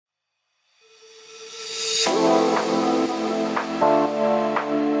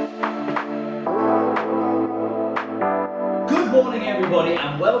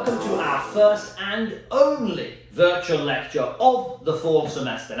welcome to our first and only virtual lecture of the fall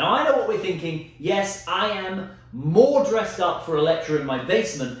semester. Now, I know what we're thinking. Yes, I am more dressed up for a lecture in my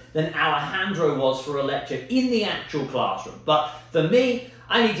basement than Alejandro was for a lecture in the actual classroom. But for me,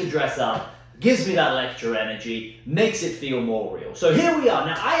 I need to dress up, gives me that lecture energy, makes it feel more real. So here we are.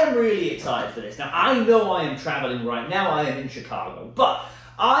 Now, I am really excited for this. Now, I know I am traveling right now. I am in Chicago, but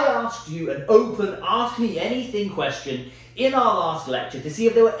I asked you an open Ask Me Anything question in our last lecture to see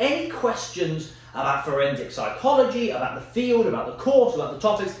if there were any questions about forensic psychology, about the field, about the course, about the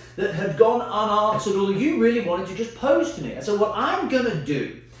topics that had gone unanswered or you really wanted to just pose to me. And so what I'm going to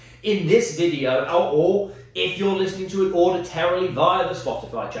do in this video, or if you're listening to it auditorily via the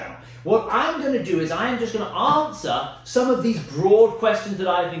Spotify channel, what I'm going to do is I am just going to answer some of these broad questions that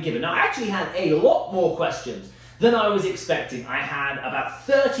I've been given. Now, I actually had a lot more questions than I was expecting. I had about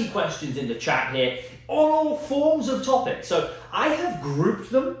 30 questions in the chat here on all forms of topics. So I have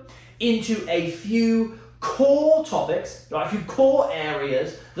grouped them into a few core topics, right, a few core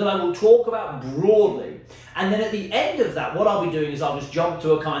areas that I will talk about broadly. And then at the end of that, what I'll be doing is I'll just jump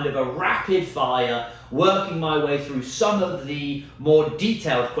to a kind of a rapid fire, working my way through some of the more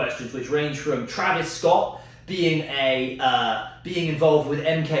detailed questions, which range from Travis Scott being involved with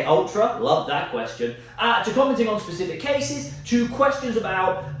MK Ultra, love that question, to commenting on specific cases, to questions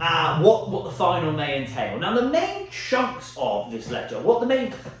about what the final may entail. Now, the main chunks of this lecture, what the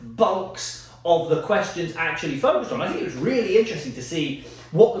main bulks of the questions actually focused on, I think it was really interesting to see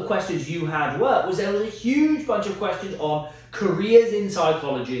what the questions you had were, was there was a huge bunch of questions on careers in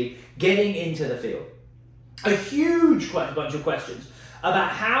psychology, getting into the field. A huge bunch of questions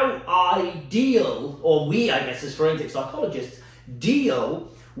about how I deal, or we, I guess, as forensic psychologists, deal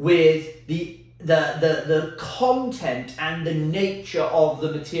with the content and the nature of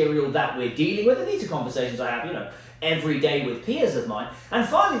the material that we're dealing with. And these are conversations I have, every day with peers of mine. And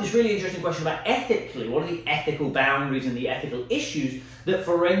finally, this really interesting question about ethically, what are the ethical boundaries and the ethical issues that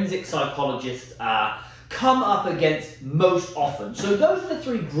forensic psychologists come up against most often. So those are the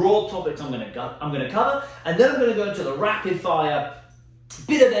three broad topics I'm going to cover, and then I'm going to go into the rapid fire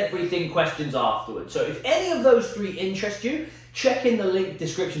bit of everything questions afterwards. So if any of those three interest you, check in the link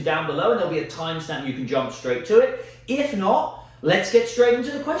description down below and there'll be a timestamp you can jump straight to it. If not, let's get straight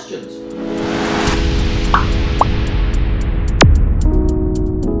into the questions.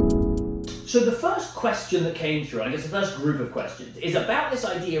 So the first question that came through, I guess the first group of questions, is about this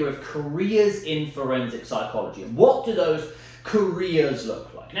idea of careers in forensic psychology. And what do those careers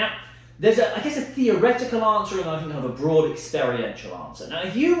look like? Now, there's a theoretical answer and I think kind of a broad experiential answer. Now,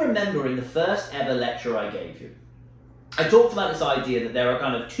 if you remember in the first ever lecture I gave you, I talked about this idea that there are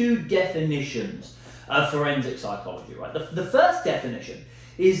kind of two definitions of forensic psychology, right? The first definition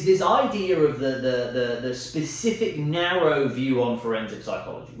is this idea of the specific narrow view on forensic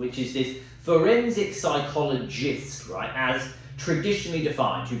psychology, which is this forensic psychologist, right, as traditionally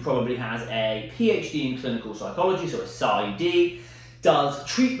defined, who probably has a PhD in clinical psychology, so a PsyD, does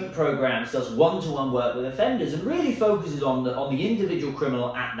treatment programs, does one-to-one work with offenders, and really focuses on the individual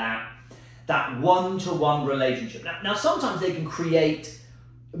criminal at that one-to-one relationship. Now, sometimes they can create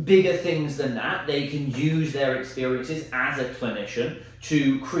bigger things than that. They can use their experiences as a clinician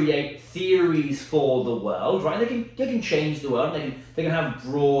to create theories for the world, right? They can change the world. They can have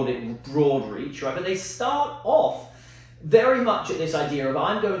broad reach, right? But they start off very much at this idea of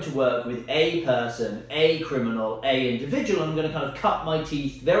I'm going to work with a person, a criminal, a individual, and I'm going to kind of cut my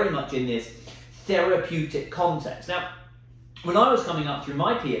teeth very much in this therapeutic context. Now, when I was coming up through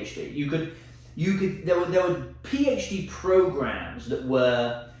my PhD, there were PhD programs that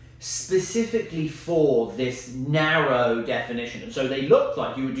were specifically for this narrow definition. And so they looked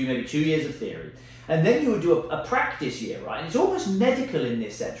like you would do maybe 2 years of theory, and then you would do a practice year, right? And it's almost medical in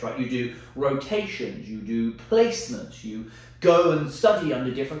this sense, right? You do rotations, you do placements, you go and study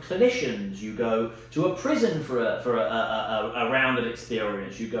under different clinicians, you go to a prison for a round of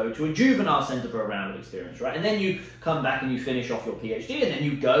experience, you go to a juvenile center for a round of experience, right? And then you come back and you finish off your PhD, and then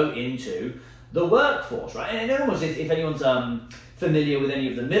you go into the workforce, right? And it almost, if anyone's familiar with any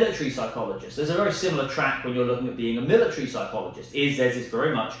of the military psychologists, there's a very similar track when you're looking at being a military psychologist, there's this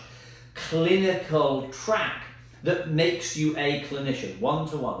very much clinical track that makes you a clinician,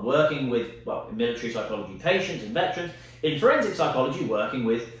 one-to-one, working with, in military psychology, patients and veterans, in forensic psychology, working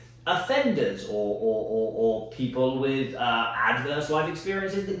with offenders or people with adverse life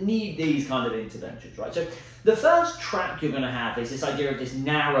experiences that need these kind of interventions, right? So the first track you're going to have is this idea of this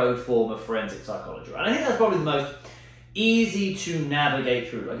narrow form of forensic psychology, right? And I think that's probably the most easy to navigate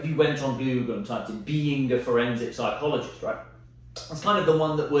through. Like if you went on Google and typed in being a forensic psychologist, right? That's kind of the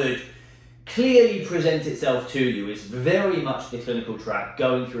one that would clearly presents itself to you is very much the clinical track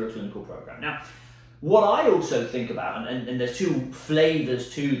going through a clinical program. Now, what I also think about, and there's two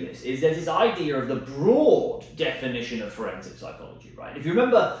flavors to this, is there's this idea of the broad definition of forensic psychology, right? If you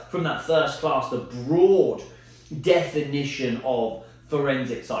remember from that first class, the broad definition of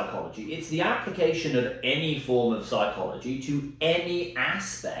forensic psychology, it's the application of any form of psychology to any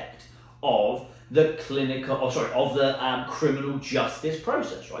aspect of the criminal justice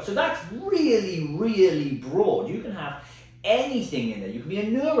process, right? So that's really, really broad. You can have anything in there. You can be a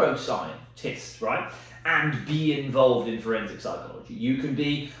neuroscientist, right, and be involved in forensic psychology. You can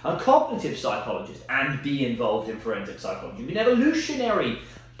be a cognitive psychologist and be involved in forensic psychology. You can be an evolutionary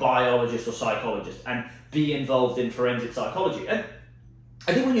biologist or psychologist and be involved in forensic psychology. And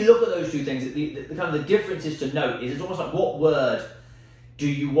I think when you look at those two things, the kind of the differences to note is it's almost like, what word do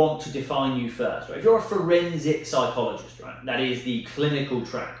you want to define you first, right? If you're a forensic psychologist, right, that is the clinical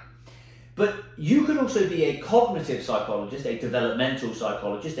track. But you could also be a cognitive psychologist, a developmental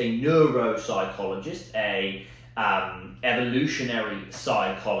psychologist, a neuropsychologist, a evolutionary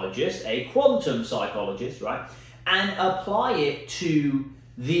psychologist, a quantum psychologist, right? And apply it to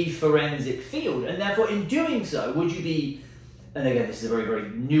the forensic field. And therefore, in doing so, would you be, and again, this is a very, very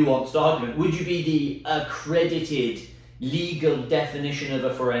nuanced argument, would you be the accredited legal definition of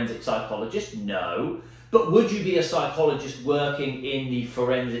a forensic psychologist? No. But would you be a psychologist working in the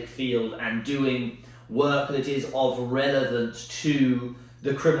forensic field and doing work that is of relevance to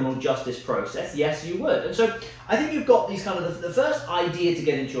the criminal justice process? Yes, you would. And so I think you've got these kind of, the first idea to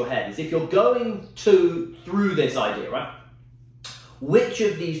get into your head is, if you're going through this idea, right, which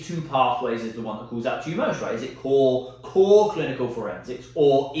of these two pathways is the one that calls out to you most, right? Is it core clinical forensics,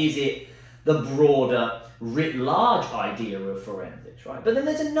 or is it the broader, writ large idea of forensics, right? But then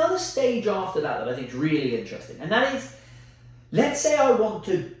there's another stage after that I think is really interesting, and that is, let's say I want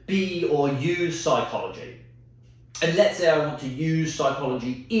to be or use psychology, and let's say I want to use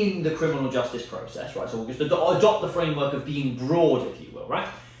psychology in the criminal justice process, right? So we'll just adopt the framework of being broad, if you will, right?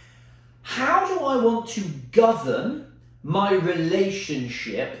 How do I want to govern my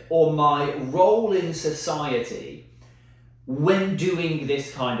relationship or my role in society when doing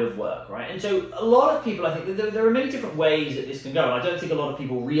this kind of work, right? And so a lot of people, I think, there are many different ways that this can go, and I don't think a lot of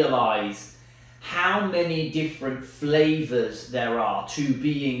people realize how many different flavors there are to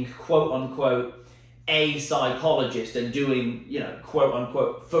being, quote unquote, a psychologist and doing, quote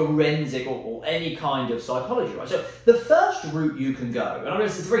unquote, forensic or any kind of psychology, right? So the first route you can go, and I know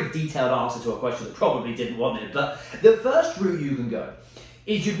this is a very detailed answer to a question that probably didn't want it, but the first route you can go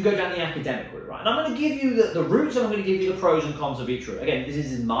is you can go down the academic route, right? And I'm going to give you the routes, and I'm going to give you the pros and cons of each route. Again, this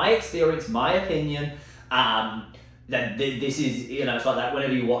is my experience, my opinion. That this is, it's like that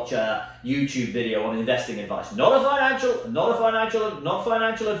whenever you watch a YouTube video on investing advice. Not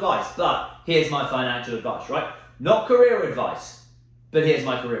financial advice, but here's my financial advice, right? Not career advice, but here's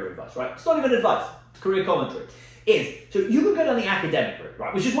my career advice, right? It's not even advice, it's career commentary. So you can go down the academic route,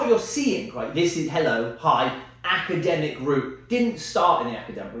 right? Which is what you're seeing, right? This is, academic route. Didn't start in the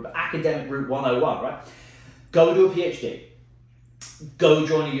academic route, but academic route 101, right? Go do a PhD. Go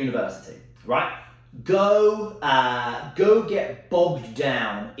join a university, right? Go get bogged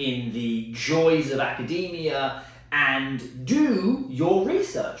down in the joys of academia and do your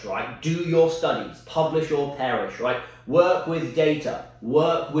research, right? Do your studies, publish or perish, right? Work with data,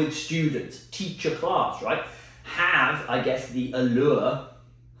 work with students, teach a class, right? Have, I guess, the allure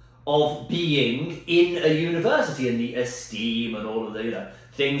of being in a university and the esteem and all of the,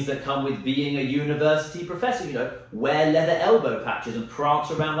 things that come with being a university professor, wear leather elbow patches and prance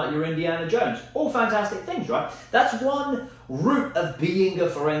around like you're Indiana Jones. All fantastic things, right? That's one route of being a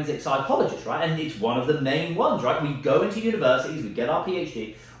forensic psychologist, right? And it's one of the main ones, right? We go into universities, we get our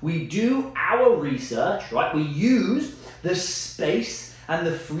PhD, we do our research, right? We use the space and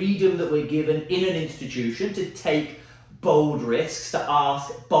the freedom that we're given in an institution to take bold risks, to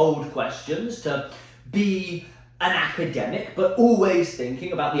ask bold questions, to be an academic, but always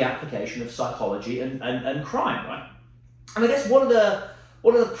thinking about the application of psychology and crime, right? And I guess what are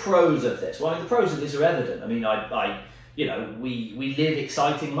the pros of this? Well, the pros of this are evident. We live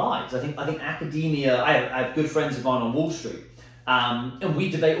exciting lives. I think academia. I have good friends of mine on Wall Street, and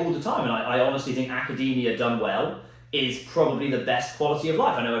we debate all the time. And I honestly think academia done well is probably the best quality of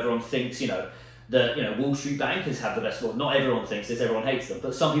life. I know everyone thinks, Wall Street bankers have the best, well, not everyone thinks this, everyone hates them,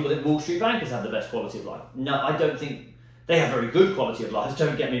 but some people think Wall Street bankers have the best quality of life. No, I don't think they have very good quality of life,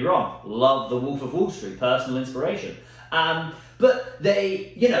 don't get me wrong. Love The Wolf of Wall Street, personal inspiration. But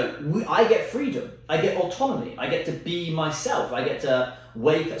I get freedom, I get autonomy, I get to be myself, I get to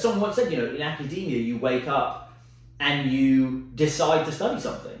wake up. Someone once said, in academia, you wake up and you decide to study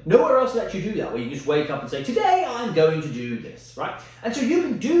something. Nowhere else lets you do that, where you just wake up and say, today I'm going to do this, right? And so you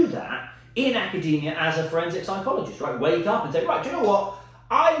can do that in academia as a forensic psychologist, right? Wake up and say, right, do you know what?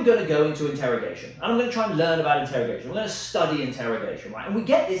 I'm going to go into interrogation, and I'm going to try and learn about interrogation. I'm going to study interrogation, right? And we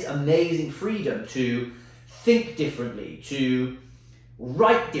get this amazing freedom to think differently, to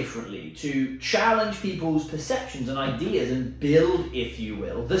write differently, to challenge people's perceptions and ideas and build, if you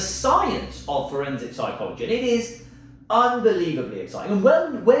will, the science of forensic psychology. And it is unbelievably exciting. And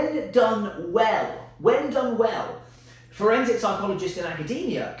when done well, forensic psychologists in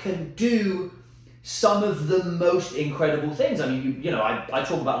academia can do some of the most incredible things. I mean, I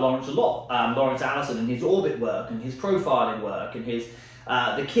talk about Lawrence a lot. Lawrence Allison and his orbit work and his profiling work and his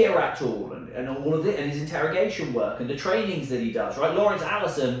the Kierat tool and all of it, and his interrogation work and the trainings that he does, right? Lawrence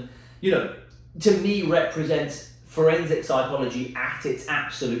Allison, to me represents forensic psychology at its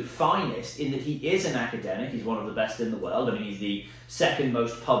absolute finest, in that he is an academic. He's one of the best in the world. I mean, he's the second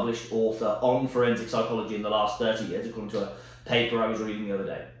most published author on forensic psychology in the last 30 years, according to a paper I was reading the other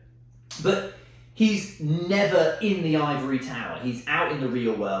day. But he's never in the ivory tower. He's out in the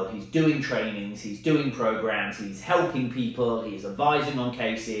real world. He's doing trainings, he's doing programs, he's helping people, he's advising on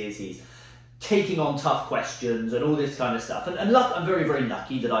cases, he's taking on tough questions and all this kind of stuff. And I'm very, very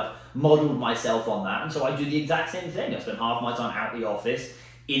lucky that I've modeled myself on that. And so I do the exact same thing. I spend half my time out the office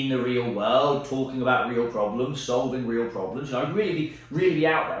in the real world, talking about real problems, solving real problems. I'd really be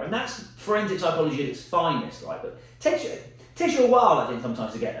out there. And that's forensic psychology at its finest, right? But it takes you a while, I think,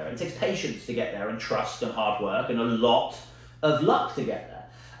 sometimes to get there. It takes patience to get there, and trust and hard work and a lot of luck to get there.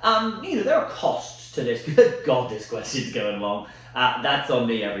 There are costs to this. Good God, this question's going long. That's on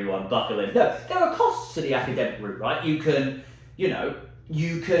me, everyone. Buckle in. No, there are costs to the academic route, right? You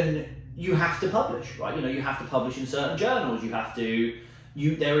have to publish, right? You have to publish in certain journals.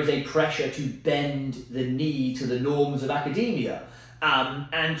 There is a pressure to bend the knee to the norms of academia.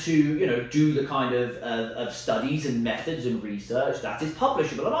 And to do the kind of studies and methods and research that is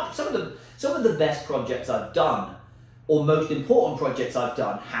publishable. And some of the best projects I've done, or most important projects I've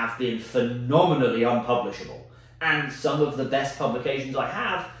done, have been phenomenally unpublishable. And some of the best publications I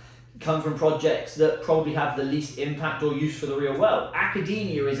have come from projects that probably have the least impact or use for the real world.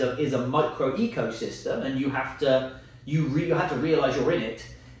 Academia is a micro ecosystem, and you have to realize you're in it,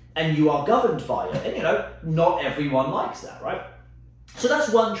 and you are governed by it. And not everyone likes that, right? So that's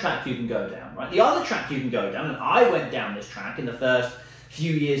one track you can go down, right? The other track you can go down, and I went down this track in the first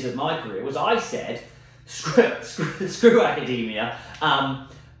few years of my career, was I said, screw academia.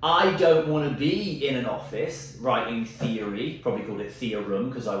 I don't want to be in an office writing theory, probably called it theorem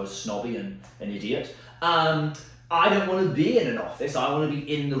because I was snobby and an idiot. I don't want to be in an office. I want to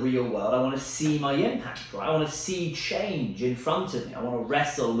be in the real world. I want to see my impact, right? I want to see change in front of me. I want to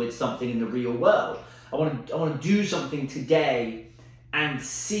wrestle with something in the real world. I want to do something today and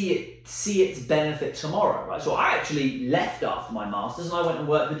see its benefit tomorrow, right? So I actually left after my master's and I went and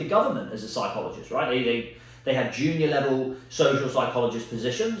worked with the government as a psychologist, right? They had junior level social psychologist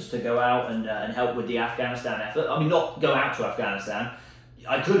positions to go out and help with the Afghanistan effort. I mean, not go out to Afghanistan.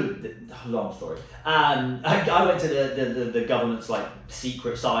 I could have, long story. I went to the government's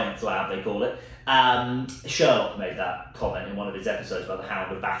secret science lab, they call it. Sherlock made that comment in one of his episodes about the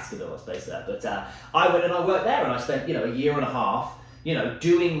Hound of Baskerville, I suppose there. But I went and I worked there, and I spent a year and a half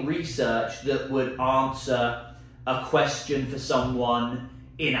doing research that would answer a question for someone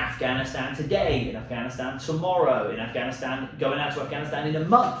in Afghanistan today, in Afghanistan tomorrow, in Afghanistan, going out to Afghanistan in a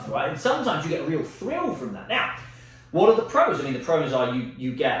month, right? And sometimes you get a real thrill from that. Now, what are the pros? I mean, the pros are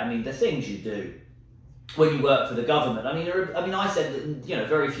you get, the things you do when you work for the government. I said that,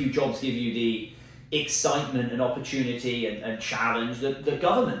 very few jobs give you the excitement and opportunity and challenge that the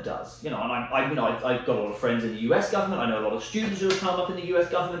government does. And I've got a lot of friends in the US government. I know a lot of students who have come up in the US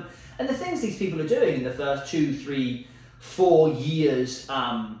government, and the things these people are doing in the first 2, 3, 4 years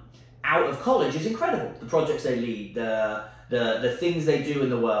out of college is incredible. The projects they lead, the things they do in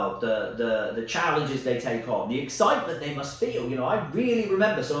the world, the challenges they take on, the excitement they must feel. I really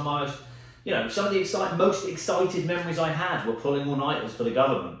remember some of my most excited memories I had were pulling all-nighters for the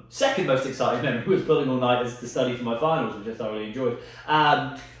government. Second most exciting memory was pulling all-nighters to study for my finals, which I thoroughly enjoyed.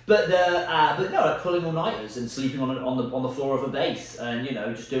 Pulling all-nighters and sleeping on the floor of a base, and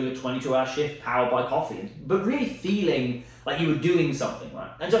just doing a 22-hour shift powered by coffee, but really feeling like you were doing something, right?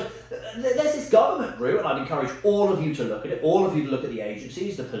 And so there's this government route, and I'd encourage all of you to look at it, all of you to look at the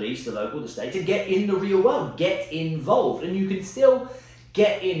agencies, the police, the local, the state, to get in the real world, get involved, and you can still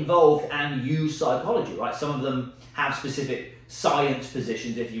get involved and use psychology, right? Some of them have specific science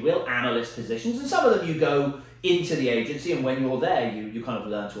positions, if you will, analyst positions, and some of them you go into the agency, and when you're there, you kind of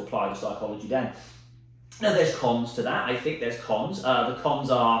learn to apply the psychology then. Now, there's cons to that. I think there's cons. The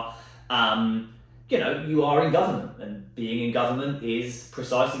cons are, you are in government, and being in government is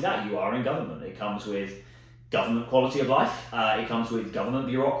precisely that. You are in government. It comes with government quality of life. It comes with government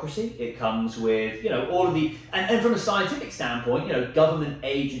bureaucracy. It comes with, all of the, and from a scientific standpoint, government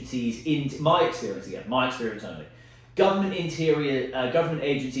agencies, in my experience only, government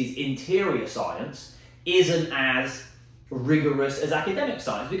agencies' interior science isn't as rigorous as academic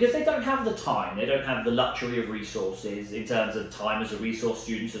science because they don't have the time, they don't have the luxury of resources in terms of time as a resource,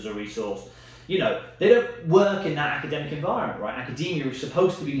 students as a resource. They don't work in that academic environment, right? Academia is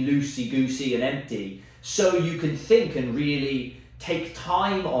supposed to be loosey-goosey and empty so you can think and really take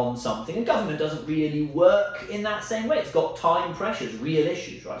time on something, and government doesn't really work in that same way. It's got time pressures, real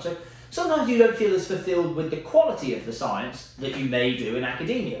issues, right? So sometimes you don't feel as fulfilled with the quality of the science that you may do in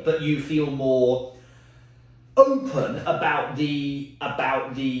academia, but you feel more open about the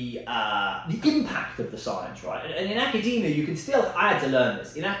impact of the science, right? And in academia, you can still, I had to learn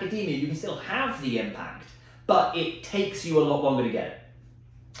this, in academia you can still have the impact, but it takes you a lot longer to get it.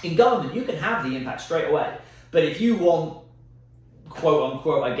 In government, you can have the impact straight away, but if you want, quote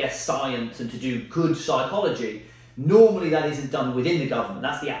unquote, I guess, science and to do good psychology, normally that isn't done within the government.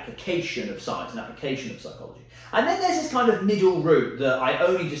 That's the application of science and application of psychology. And then there's this kind of middle route that I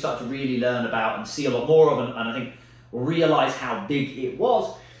only just started to really learn about and see a lot more of, and I think realize how big it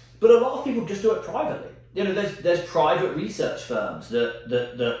was. But a lot of people just do it privately. There's private research firms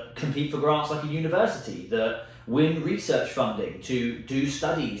that compete for grants like a university, that win research funding to do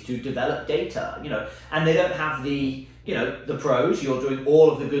studies, to develop data, and they don't have the pros. You're doing all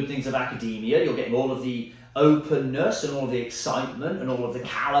of the good things of academia, you're getting all of the openness and all of the excitement and all of the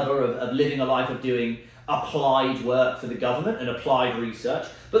caliber of living a life of doing applied work for the government and applied research,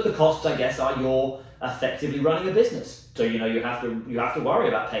 but the costs, I guess, are you're effectively running a business. So you have to worry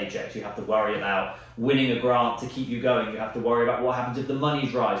about paychecks, you have to worry about winning a grant to keep you going, you have to worry about what happens if the money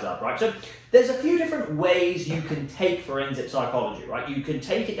dries up, right? So there's a few different ways you can take forensic psychology, right? You can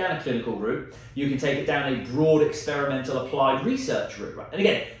take it down a clinical route, you can take it down a broad experimental applied research route, right? And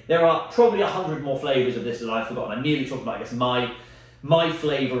again, there are probably 100 more flavors of this that I've forgotten. I'm merely talking about, I guess, my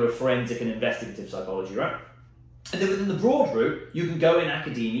flavor of forensic and investigative psychology, right? And then within the broad route, you can go in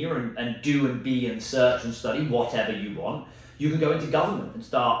academia and do and be and search and study whatever you want. You can go into government and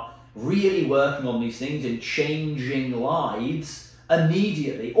start really working on these things and changing lives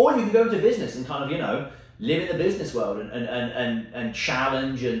immediately. Or you can go into business and kind of, live in the business world and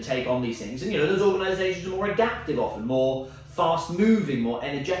challenge and take on these things. And, those organizations are more adaptive often, more fast-moving, more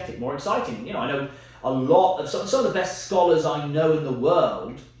energetic, more exciting. I know a lot of some of the best scholars I know in the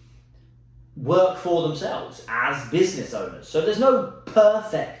world work for themselves as business owners. So there's no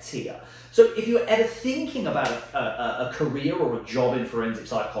perfect here. So if you're ever thinking about a career or a job in forensic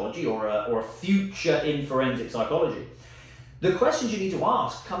psychology or a future in forensic psychology, the questions you need to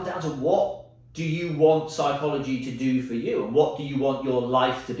ask come down to what do you want psychology to do for you, and what do you want your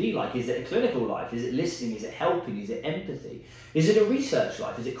life to be like? Is it a clinical life? Is it listening? Is it helping? Is it empathy? Is it a research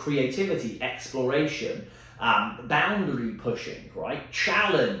life? Is it creativity, exploration, boundary pushing, right?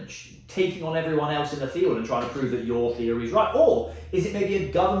 Challenge, taking on everyone else in the field and trying to prove that your theory is right? Or is it maybe a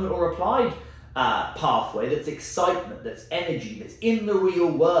government or applied pathway that's excitement, that's energy, that's in the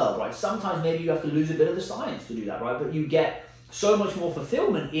real world, right? Sometimes maybe you have to lose a bit of the science to do that, right? But you get so much more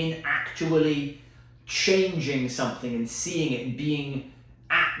fulfillment in actually changing something and seeing it and being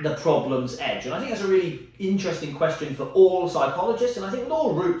at the problem's edge. And I think that's a really interesting question for all psychologists, and I think with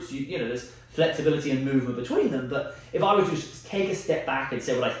all routes, there's flexibility and movement between them. But if I were to just take a step back and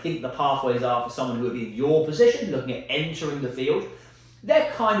say what I think the pathways are for someone who would be in your position, looking at entering the field, they're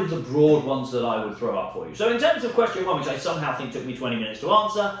kind of the broad ones that I would throw up for you. So in terms of question one, which I somehow think took me 20 minutes to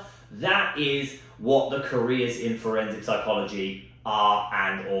answer, that is what the careers in forensic psychology are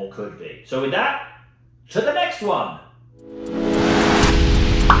and or could be. So with that, to the next one.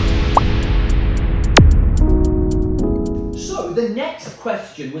 So the next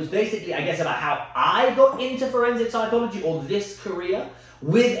question was basically, I guess, about how I got into forensic psychology or this career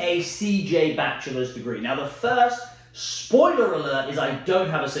with a CJ bachelor's degree. Now the first spoiler alert is I don't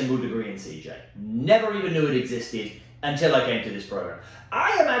have a single degree in CJ. Never even knew it existed until I came to this program.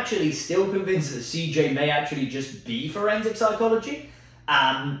 I am actually still convinced that CJ may actually just be forensic psychology.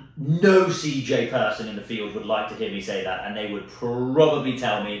 No CJ person in the field would like to hear me say that, and they would probably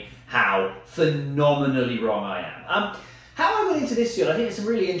tell me how phenomenally wrong I am. How I got into this field, I think there's some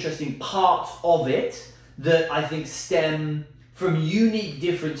really interesting parts of it that I think stem from unique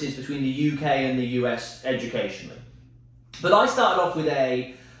differences between the UK and the US educationally. But I started off with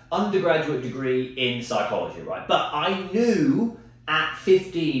a undergraduate degree in psychology, right? But I knew at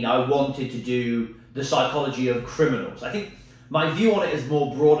 15, I wanted to do the psychology of criminals. I think my view on it is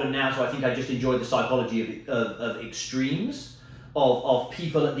more broader now, so I think I just enjoyed the psychology of extremes, of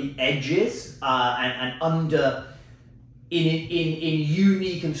people at the edges, and under, in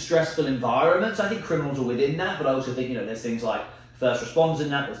unique and stressful environments. I think criminals are within that, but I also think, there's things like first responders in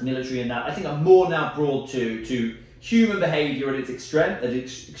that, there's military in that. I think I'm more now broad to human behaviour at its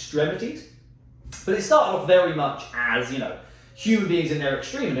extremities. But it started off very much as, human beings in their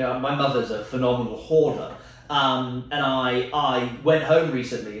extreme. My mother's a phenomenal hoarder. And I went home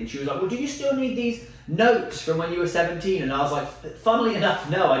recently and she was like, well, do you still need these notes from when you were 17? And I was like, funnily enough,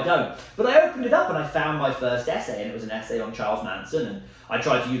 no, I don't. But I opened it up and I found my first essay, and it was an essay on Charles Manson, and I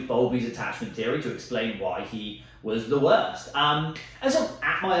tried to use Bowlby's attachment theory to explain why he was the worst. And so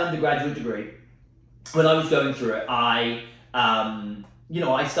at my undergraduate degree, when I was going through it, I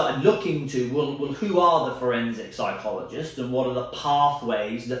started looking to, well, who are the forensic psychologists and what are the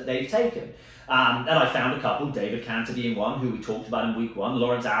pathways that they've taken? And I found a couple, David Cantor being one, who we talked about in week 1,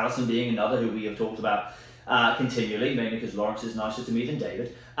 Lawrence Allison being another, who we have talked about continually, mainly because Lawrence is nicer to me than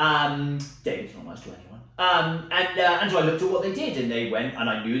David. David's not nice to anyone. And so I looked at what they did, and they went, and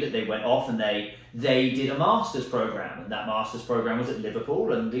I knew that they went off and they did a master's program, and that master's program was at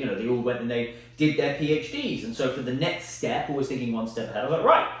Liverpool, and they all went and they did their PhDs. And so for the next step, always thinking one step ahead, I was like,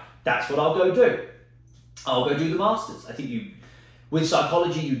 right, that's what I'll go do. I'll go do the master's. I think with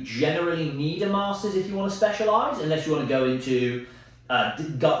psychology, you generally need a master's if you want to specialise, unless you want to go into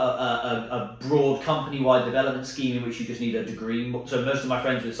a broad company-wide development scheme in which you just need a degree. So most of my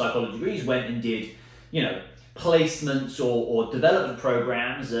friends with psychology degrees went and did, placements or development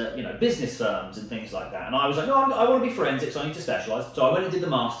programs at, business firms and things like that. And I was like, no, I want to be forensic, so I need to specialise. So I went and did the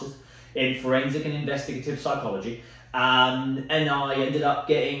master's in forensic and investigative psychology. And I ended up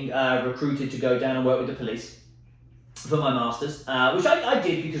getting recruited to go down and work with the police for my master's, which I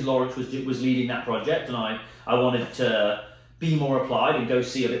did because Lawrence was leading that project, and I wanted to be more applied and go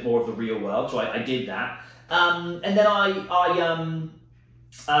see a bit more of the real world, so I did that. And then I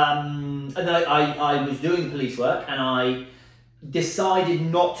was doing police work, and I decided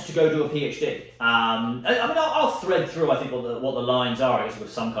not to go do a PhD. I'll thread through, I think, what the lines are, I guess, with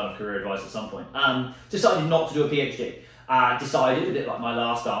some kind of career advice at some point. Decided not to do a PhD. Decided, a bit like my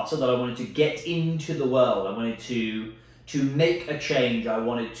last answer, that I wanted to get into the world. I wanted to make a change. I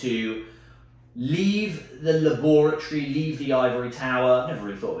wanted to leave the laboratory, leave the ivory tower. I've never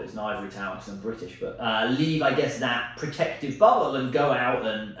really thought of it as an ivory tower because I'm British, but leave, I guess, that protective bubble and go out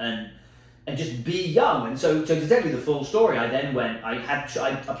and just be young. And so to tell you the full story, I then went, I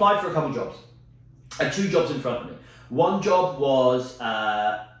applied for a couple jobs. I had 2 jobs in front of me. One job was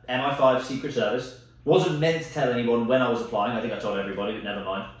MI5 Secret Service. Wasn't meant to tell anyone when I was applying. I think I told everybody, but never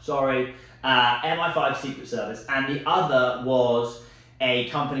mind. Sorry. MI5 Secret Service. And the other was a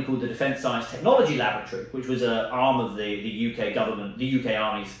company called the Defence Science Technology Laboratory, which was an arm of the UK government, the UK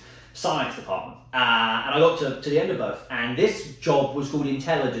Army's science department. And I got to the end of both. And this job was called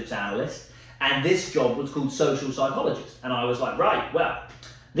Intelligence Analyst, and this job was called Social Psychologist. And I was like, right, well,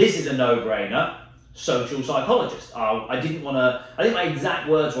 this is a no-brainer. Social psychologist. I think my exact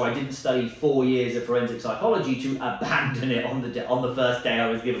words were, I didn't study 4 years of forensic psychology to abandon it on the first day I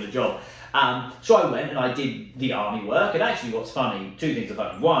was given a job. So I went and I did the army work, and actually what's funny, 2 things are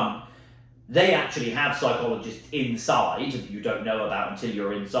funny. One, they actually have psychologists inside that you don't know about until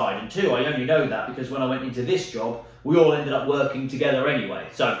you're inside. And 2, I only know that because when I went into this job, we all ended up working together anyway.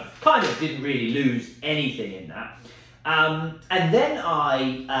 So kind of didn't really lose anything in that. And then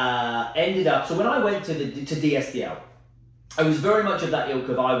I ended up, so when I went to DSDL, I was very much of that ilk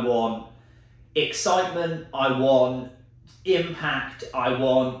of, I want excitement, I want impact, I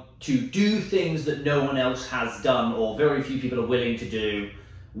want to do things that no one else has done or very few people are willing to do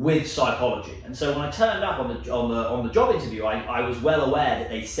with psychology. And so when I turned up on the job interview, I was well aware that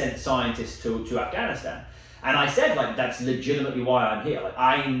they sent scientists to Afghanistan. And I said, that's legitimately why I'm here.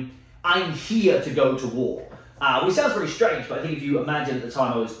 I'm here to go to war. Which sounds very strange, but I think if you imagine at the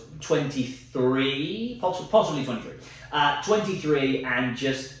time I was 23, possibly 23, 23 and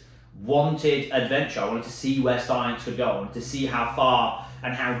just wanted adventure. I wanted to see where science could go. I wanted to see how far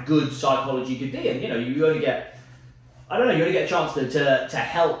and how good psychology could be. And you only get a chance to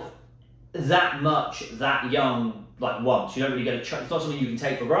help that much, that young, once. You don't really get a chance. It's not something you can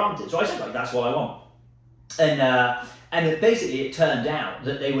take for granted. So I said, that's what I want. And it turned out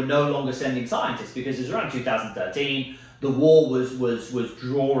that they were no longer sending scientists because it was around 2013, the war was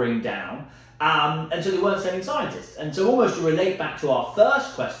drawing down, and so they weren't sending scientists. And so almost to relate back to our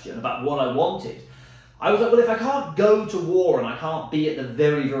first question about what I wanted, I was like, well, if I can't go to war and I can't be at the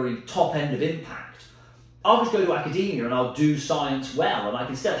very, very top end of impact, I'll just go to academia and I'll do science well, and I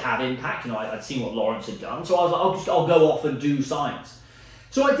can still have impact. I'd seen what Lawrence had done, so I was like, I'll go off and do science.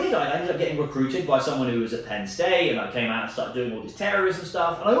 So I did. I ended up getting recruited by someone who was at Penn State, and I came out and started doing all this terrorism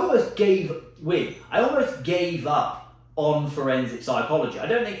stuff, and I almost gave up on forensic psychology. I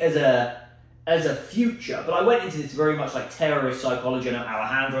don't think as a future, but I went into this very much like terrorist psychology. I know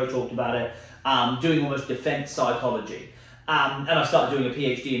Alejandro talked about it, doing almost defense psychology. And I started doing a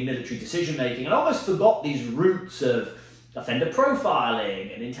PhD in military decision making, and I almost forgot these roots of offender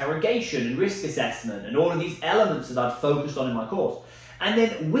profiling and interrogation and risk assessment and all of these elements that I'd focused on in my course. And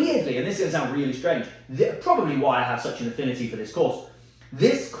then weirdly, and this is going to sound really strange, probably why I have such an affinity for this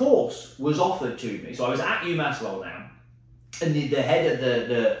course was offered to me. So I was at UMass Lowell now, and the head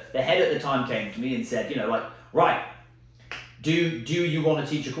at the time came to me and said, right, do you want to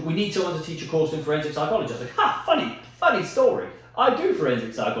teach a course? We need someone to teach a course in forensic psychology. I was like, funny story. I do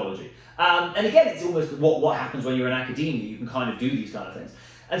forensic psychology. And again, it's almost what happens when you're in academia. You can kind of do these kind of things.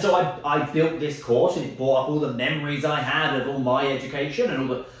 And so I built this course, and it brought up all the memories I had of all my education and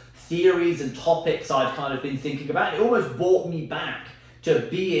all the theories and topics I'd kind of been thinking about. It almost brought me back to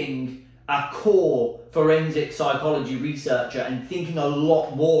being a core forensic psychology researcher and thinking a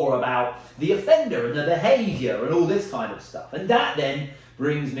lot more about the offender and the behavior and all this kind of stuff. And that then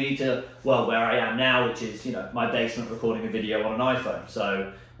brings me to, well, where I am now, which is, my basement recording a video on an iPhone.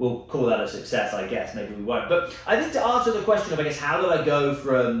 So we'll call that a success, I guess. Maybe we won't. But I think to answer the question of, I guess, how did I go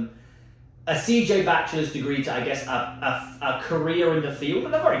from a CJ bachelor's degree to, I guess, a career in the field,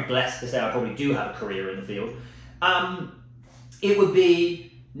 and I'm very blessed to say I probably do have a career in the field, it would be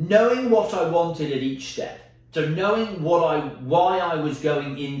knowing what I wanted at each step. So knowing why I was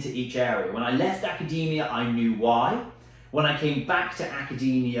going into each area. When I left academia, I knew why. When I came back to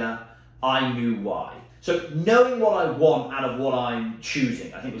academia, I knew why. So knowing what I want out of what I'm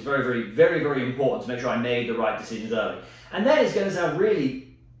choosing, I think was very, very, very, very important to make sure I made the right decisions early. And then it's going to sound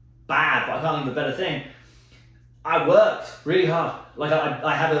really bad, but I can't think of a better thing. I worked really hard. Like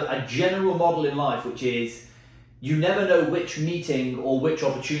I have a general model in life, which is you never know which meeting or which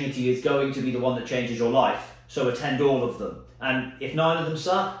opportunity is going to be the one that changes your life. So attend all of them. And if 9 of them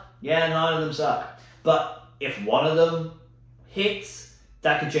suck, 9 of them suck. But if one of them hits,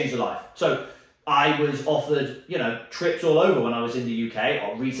 that could change your life. So I was offered, trips all over when I was in the UK,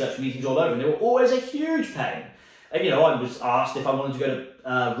 or research meetings all over, and they were always a huge pain. And, I was asked if I wanted to go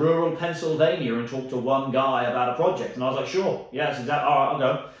to rural Pennsylvania and talk to one guy about a project, and I was like, sure, yes, exactly, all right, I'll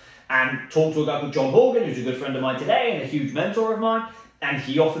go. And talk to a guy called John Horgan, who's a good friend of mine today and a huge mentor of mine, and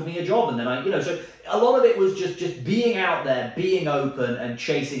he offered me a job, and then so a lot of it was just being out there, being open, and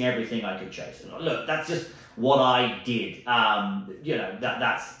chasing everything I could chase. And look, that's just what I did.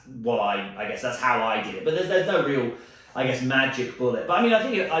 That's what I guess that's how I did it. But there's no real, I guess, magic bullet. But I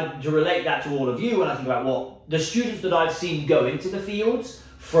think to relate that to all of you, when I think about what the students that I've seen go into the fields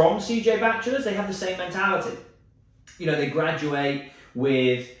from CJ Bachelors, they have the same mentality. They graduate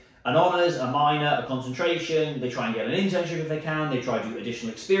with an honours, a minor, a concentration. They try and get an internship if they can. They try to do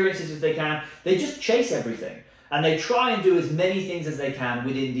additional experiences if they can. They just chase everything. And they try and do as many things as they can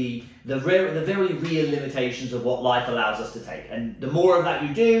within the very real limitations of what life allows us to take. And the more of that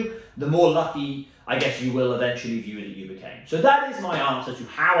you do, the more lucky, I guess, you will eventually view that you became. So that is my answer to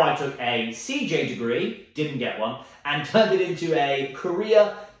how I took a CJ degree, didn't get one, and turned it into a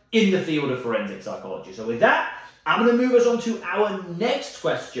career in the field of forensic psychology. So with that, I'm going to move us on to our next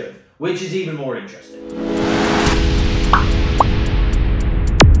question, which is even more interesting.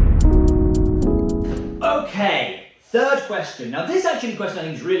 Okay, third question. Now this question I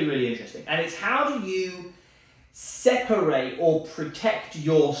think is really, really interesting. And it's how do you separate or protect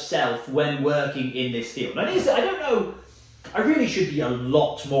yourself when working in this field? And I don't know, I really should be a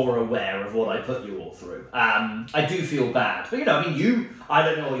lot more aware of what I put you all through. I do feel bad. But I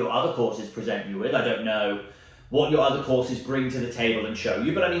don't know what your other courses present you with. I don't know what your other courses bring to the table and show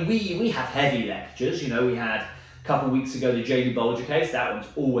you. But we have heavy lectures. We had a couple of weeks ago the Jamie Bolger case. That one's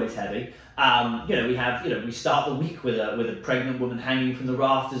always heavy. We start the week with a pregnant woman hanging from the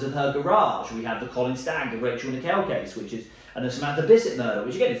rafters of her garage. We have the Colin Stagg, the Rachel Nickel case, and the Samantha Bissett murder,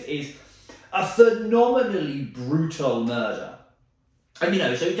 which again is a phenomenally brutal murder. And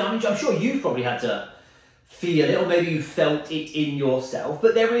I'm sure you've probably had to feel it, or maybe you felt it in yourself,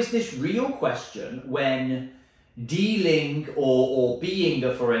 but there is this real question when dealing or being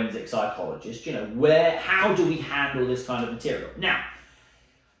a forensic psychologist, how do we handle this kind of material? Now,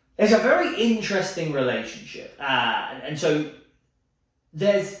 there's a very interesting relationship, and so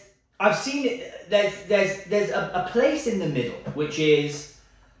I've seen it. There's a place in the middle, which is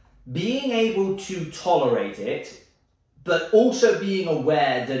being able to tolerate it, but also being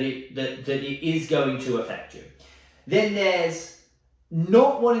aware that it is going to affect you. Then there's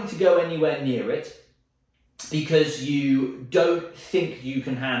not wanting to go anywhere near it because you don't think you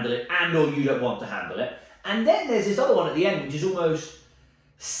can handle it and or you don't want to handle it. And then there's this other one at the end, which is almost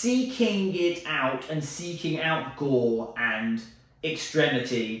seeking it out and seeking out gore and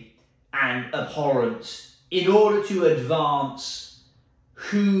extremity and abhorrence in order to advance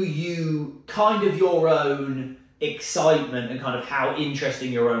who you, kind of your own excitement and kind of how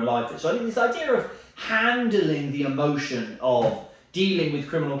interesting your own life is. So I think this idea of handling the emotion of dealing with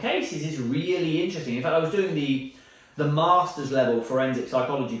criminal cases is really interesting. In fact, I was doing the master's level forensic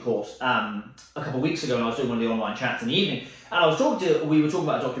psychology course a couple of weeks ago, and I was doing one of the online chats in the evening, and we were talking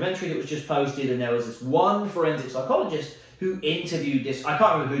about a documentary that was just posted, and there was this one forensic psychologist who interviewed this, I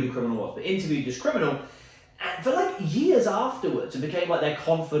can't remember who the criminal was, but interviewed this criminal, and for like years afterwards, and became like their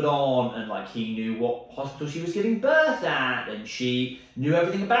confidant, and like he knew what hospital she was giving birth at, and she knew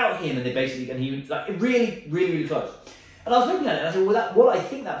everything about him, and he was like really, really, really close. And I was looking at it and I said, well, what I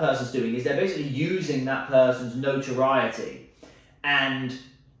think that person's doing is they're basically using that person's notoriety and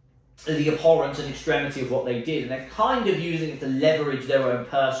the abhorrence and extremity of what they did, and they're kind of using it to leverage their own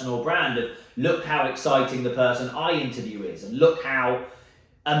personal brand of, look how exciting the person I interview is, and look how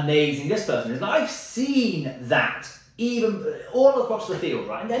amazing this person is. And I've seen that even all across the field,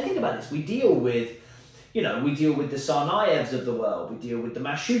 right? And then think about this, we deal with the Tsarnaevs of the world, we deal with the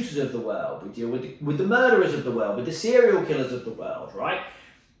mass shooters of the world, we deal with the murderers of the world, with the serial killers of the world, right?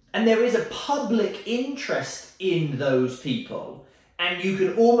 And there is a public interest in those people, and you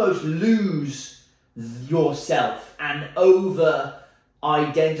can almost lose yourself and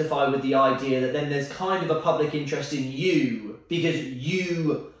over-identify with the idea that then there's kind of a public interest in you because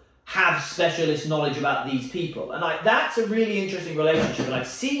you have specialist knowledge about these people. And that's a really interesting relationship, and I've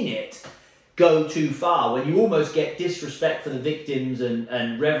seen it go too far when you almost get disrespect for the victims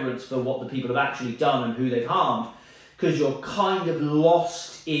and reverence for what the people have actually done and who they've harmed, because you're kind of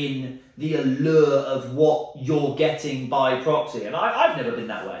lost in the allure of what you're getting by proxy. And I've never been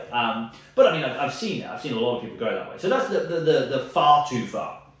that way, but I mean I've seen it. I've seen a lot of people go that way. So that's the far too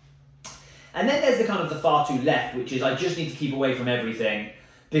far. And then there's the kind of the far too left, which is I just need to keep away from everything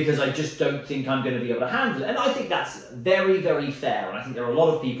because I just don't think I'm going to be able to handle it. And I think that's very, very fair. And I think there are a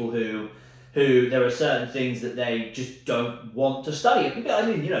lot of people who there are certain things that they just don't want to study. I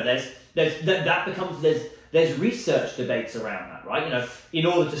mean, there's research debates around that, right? In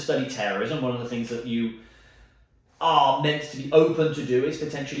order to study terrorism, one of the things that you are meant to be open to do is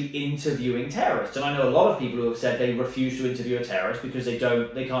potentially interviewing terrorists. And I know a lot of people who have said they refuse to interview a terrorist because they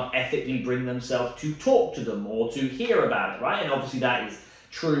can't ethically bring themselves to talk to them or to hear about it, right? And obviously that is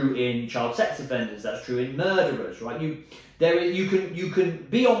true in child sex offenders, that's true in murderers, right? You can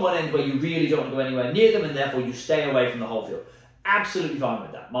be on one end where you really don't want to go anywhere near them, and therefore you stay away from the whole field. Absolutely fine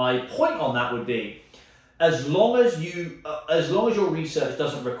with that. My point on that would be, as long as your research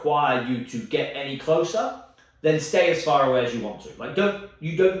doesn't require you to get any closer, then stay as far away as you want to. Like,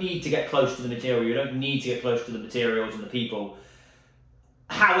 you don't need to get close to the material. You don't need to get close to the materials and the people.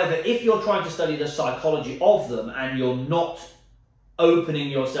 However, if you're trying to study the psychology of them and you're not opening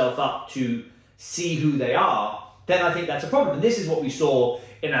yourself up to see who they are, then I think that's a problem. And this is what we saw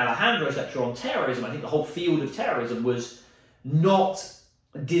in Alejandro's lecture on terrorism. I think the whole field of terrorism was not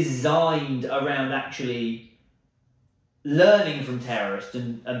designed around actually learning from terrorists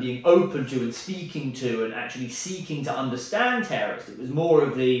and being open to and speaking to and actually seeking to understand terrorists. It was more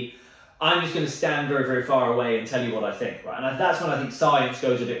of I'm just going to stand very, very far away and tell you what I think, right? And that's when I think science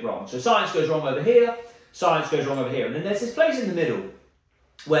goes a bit wrong. So science goes wrong over here, science goes wrong over here. And then there's this place in the middle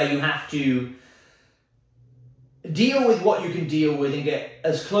where you have to deal with what you can deal with and get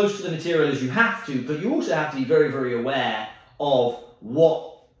as close to the material as you have to, but you also have to be very, very aware of what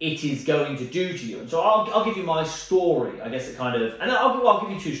it is going to do to you. And so I'll give you my story, I guess, and I'll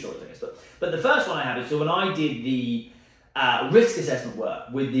give you two stories, I guess. But the first one I have is, so when I did the risk assessment work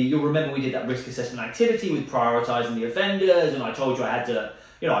you'll remember we did that risk assessment activity with prioritising the offenders, and I told you I had to,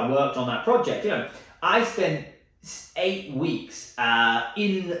 I worked on that project. I spent 8 weeks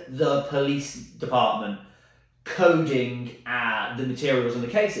in the police department coding the materials and the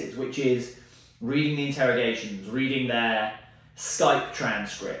cases, which is reading the interrogations, reading their Skype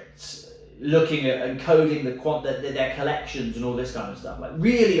transcripts, looking at and coding their collections and all this kind of stuff, like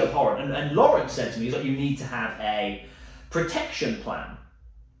really abhorrent. And Lawrence said to me, you need to have a protection plan.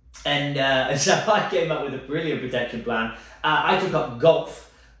 And so I came up with a brilliant protection plan. I took up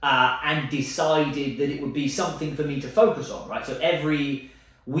golf and decided that it would be something for me to focus on, right? So every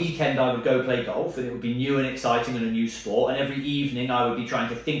weekend I would go play golf, and it would be new and exciting and a new sport, and every evening I would be trying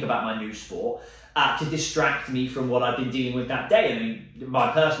to think about my new sport. to distract me from what I've been dealing with that day. I mean,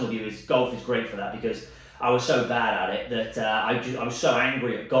 my personal view is golf is great for that, because I was so bad at it that I was so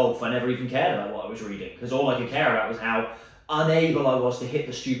angry at golf I never even cared about what I was reading, because all I could care about was how unable I was to hit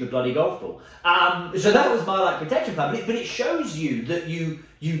the stupid bloody golf ball. So that was my protection plan. But it shows you that you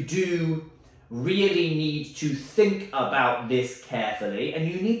do really need to think about this carefully, and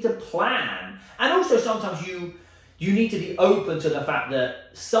you need to plan. And also sometimes you need to be open to the fact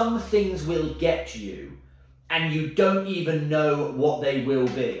that some things will get you and you don't even know what they will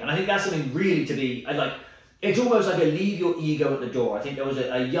be. And I think that's something really to be it's almost like a leave your ego at the door. I think there was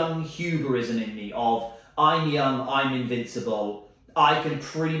a young hubrism in me of, I'm young, I'm invincible, I can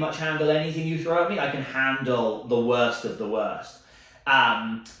pretty much handle anything you throw at me, I can handle the worst of the worst.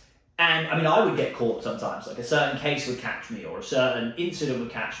 And I mean, I would get caught sometimes, like a certain case would catch me, or a certain incident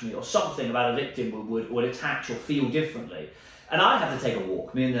would catch me, or something about a victim would attach or feel differently. And I'd have to take a walk.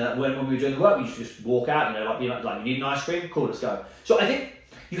 I mean, when we were doing the work, we used to just walk out, you need an ice cream? Cool, let's go. So I think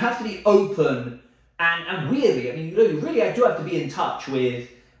you have to be open and weirdly, I mean, you really do have to be in touch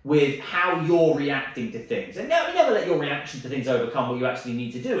with how you're reacting to things. And never let your reaction to things overcome what you actually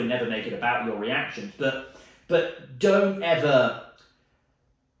need to do, and never make it about your reactions. But don't ever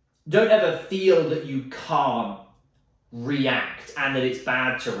feel that you can't react and that it's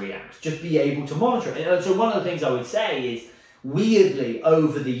bad to react. Just be able to monitor it. And so one of the things I would say is, weirdly,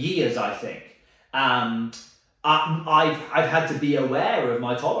 over the years, I think, I've had to be aware of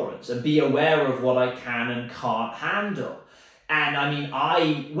my tolerance and be aware of what I can and can't handle. And I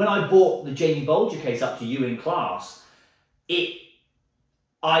mean, when I brought the Jamie Bolger case up to you in class, it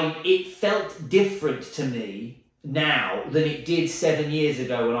felt different to me now than it did 7 years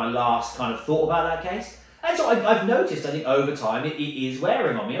ago when I last kind of thought about that case. And so I've noticed, I think over time, it is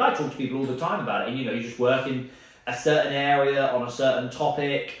wearing on me. And I talk to people all the time about it. And, you just work in a certain area on a certain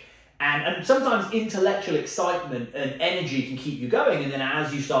topic. And sometimes intellectual excitement and energy can keep you going. And then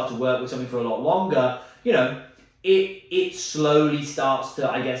as you start to work with something for a lot longer, it slowly starts to,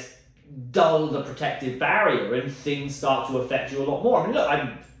 I guess, dull the protective barrier, and things start to affect you a lot more. I mean, look,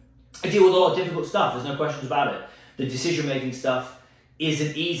 I deal with a lot of difficult stuff. There's no questions about it. The decision-making stuff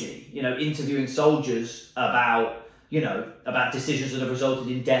isn't easy. Interviewing soldiers about decisions that have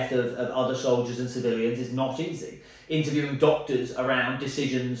resulted in death of other soldiers and civilians is not easy. Interviewing doctors around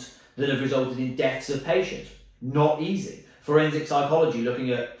decisions that have resulted in deaths of patients, not easy. Forensic psychology, looking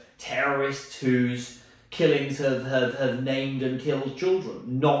at terrorists whose killings have named and killed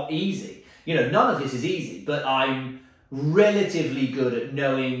children, not easy. None of this is easy, but I'm relatively good at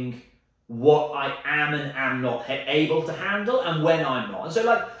knowing what I am and am not able to handle, and when I'm not. And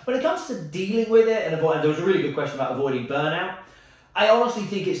so, when it comes to dealing with it, and there was a really good question about avoiding burnout, I honestly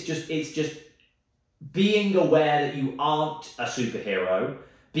think it's just being aware that you aren't a superhero,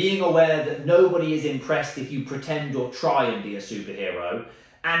 being aware that nobody is impressed if you pretend or try and be a superhero,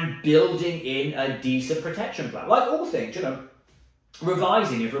 and building in a decent protection plan. Like all things,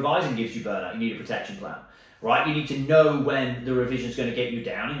 revising, if revising gives you burnout, you need a protection plan, right? You need to know when the revision is going to get you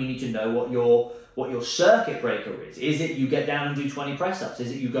down, and you need to know what your circuit breaker is. Is it you get down and do 20 press-ups?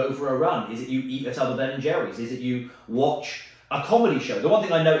 Is it you go for a run? Is it you eat a tub of Ben & Jerry's? Is it you watch a comedy show? The one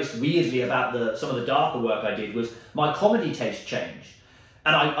thing I noticed weirdly about some of the darker work I did was my comedy taste changed.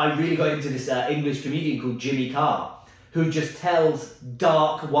 And I really got into this English comedian called Jimmy Carr, who just tells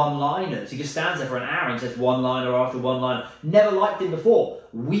dark one-liners. He just stands there for an hour and says one-liner after one-liner. Never liked him before.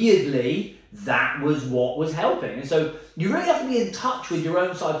 Weirdly, that was what was helping. And so you really have to be in touch with your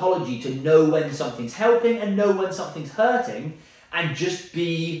own psychology to know when something's helping and know when something's hurting, and just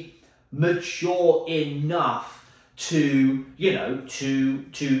be mature enough to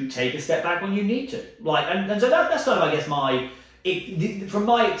take a step back when you need to. And so that's kind of, I guess, from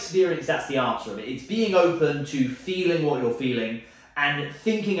my experience, that's the answer of it. It's being open to feeling what you're feeling and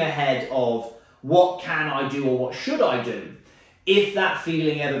thinking ahead of what can I do or what should I do if that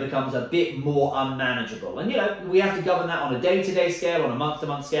feeling ever becomes a bit more unmanageable. And, we have to govern that on a day-to-day scale, on a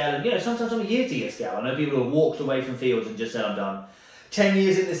month-to-month scale, and, sometimes on a year-to-year scale. I know people who have walked away from fields and just said, I'm done. 10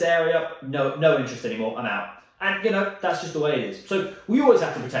 years in this area, no interest anymore, I'm out. And, that's just the way it is. So we always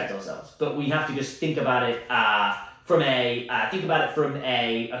have to protect ourselves, but we have to just think about it from a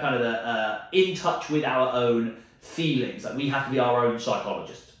kind of in touch with our own feelings. Like, we have to be our own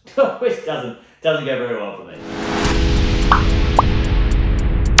psychologist, which doesn't go very well for me.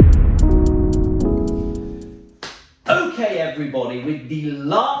 Okay, everybody, with the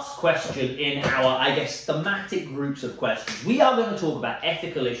last question in our, I guess, thematic groups of questions, we are going to talk about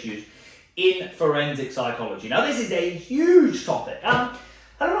ethical issues in forensic psychology. Now, this is a huge topic. I'm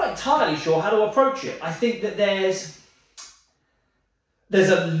not entirely sure how to approach it. I think that there's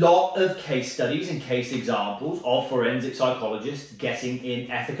a lot of case studies and case examples of forensic psychologists getting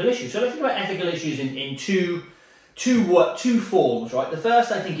in ethical issues. So let's think about ethical issues in two forms, right? The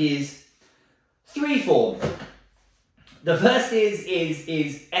first, I think, is three forms. The first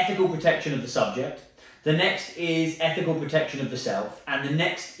is ethical protection of the subject. The next is ethical protection of the self. And the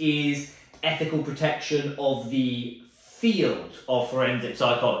next is ethical protection of the field of forensic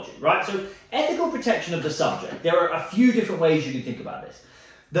psychology, right? So ethical protection of the subject. There are a few different ways you can think about this.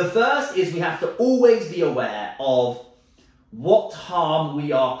 The first is we have to always be aware of what harm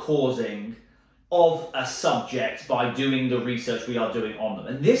we are causing of a subject by doing the research we are doing on them.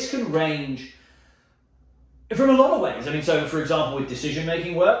 And this can range from a lot of ways. I mean, so for example, with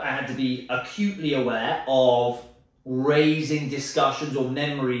decision-making work, I had to be acutely aware of raising discussions or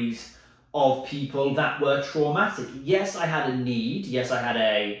memories of people that were traumatic. Yes, I had a need. Yes, I had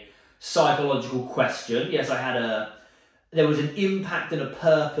a psychological question. Yes, there was an impact and a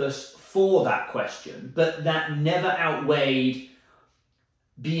purpose for that question, but that never outweighed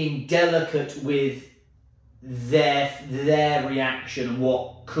being delicate with their reaction and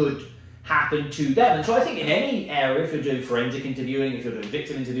what could happen to them. And so I think in any area, if you're doing forensic interviewing, if you're doing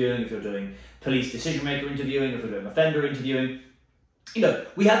victim interviewing, if you're doing police decision maker interviewing, if you're doing offender interviewing,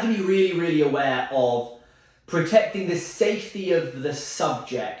 we have to be really, really aware of protecting the safety of the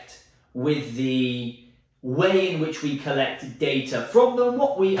subject with the way in which we collect data from them,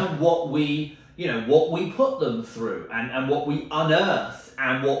 what we put them through and what we unearth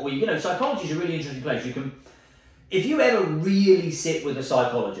and what we, psychology is a really interesting place. If you ever really sit with a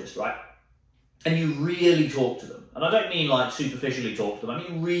psychologist, right, and you really talk to them, and I don't mean like superficially talk to them, I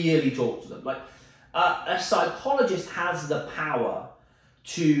mean really talk to them, like a psychologist has the power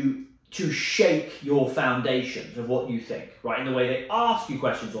to shake your foundations of what you think, right, in the way they ask you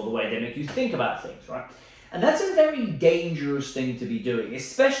questions or the way they make you think about things, right? And that's a very dangerous thing to be doing,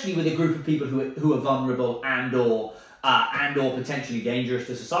 especially with a group of people who are vulnerable and or potentially dangerous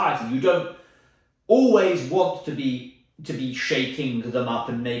to society. You don't always want to be shaking them up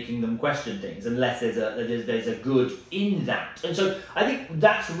and making them question things unless there's a good in that. And so I think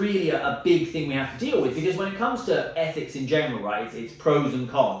that's really a big thing we have to deal with, because when it comes to ethics in general, right, it's pros and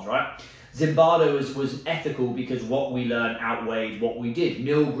cons, right? Zimbardo was ethical because what we learned outweighed what we did.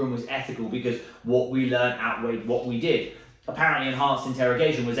 Milgram was ethical because what we learned outweighed what we did. Apparently enhanced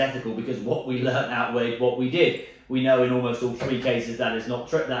interrogation was ethical because what we learned outweighed what we did. We know in almost all three cases that is not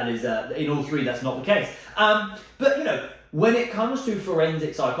true. That is in all three that's not the case. But when it comes to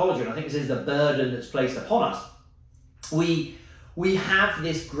forensic psychology, and I think this is the burden that's placed upon us, we have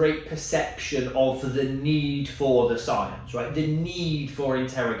this great perception of the need for the science, right? The need for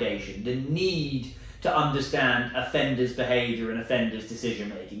interrogation, the need to understand offenders' behavior and offenders'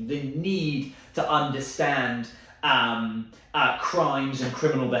 decision-making, the need to understand crimes and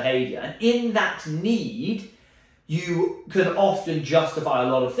criminal behavior. And in that need, you can often justify a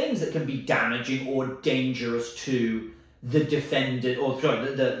lot of things that can be damaging or dangerous to the defendant,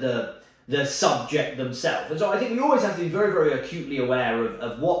 the subject themselves. And so I think we always have to be very, very acutely aware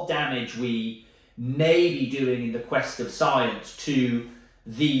of what damage we may be doing in the quest of science to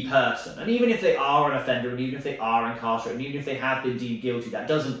the person. And even if they are an offender, and even if they are incarcerated, and even if they have been deemed guilty, that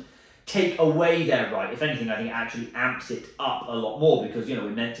doesn't take away their right. If anything, I think it actually amps it up a lot more, because we're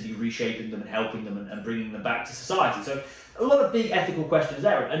meant to be reshaping them and helping them and bringing them back to society. So a lot of big ethical questions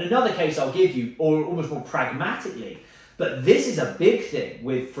there. And another case I'll give you, or almost more pragmatically, but this is a big thing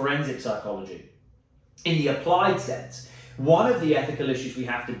with forensic psychology in the applied sense. One of the ethical issues we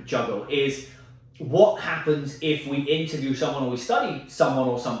have to juggle is what happens if we interview someone or we study someone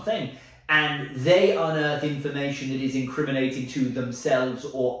or something and they unearth information that is incriminating to themselves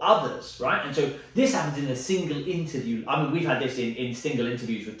or others, right? And so this happens in a single interview. I mean, we've had this in single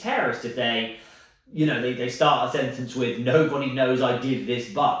interviews with terrorists. If they start a sentence with, nobody knows I did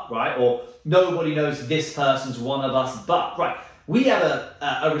this but, right? Or nobody knows this person's one of us but, right? We have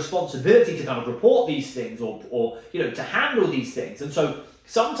a responsibility to kind of report these things or to handle these things. And so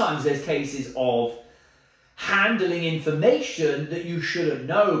sometimes there's cases of handling information that you shouldn't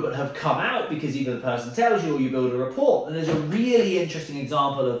know but have come out because either the person tells you or you build a report. And there's a really interesting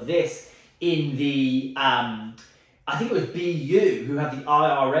example of this in the, I think it was BU, who have the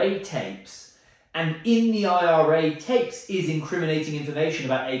IRA tapes. And in the IRA tapes is incriminating information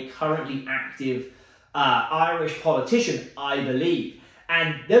about a currently active Irish politician, I believe.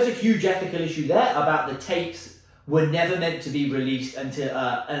 And there's a huge ethical issue there about the tapes were never meant to be released until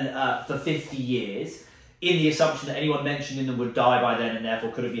for 50 years, in the assumption that anyone mentioned in them would die by then and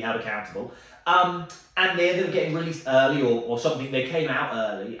therefore couldn't be held accountable. And they ended up getting released early or something. They came out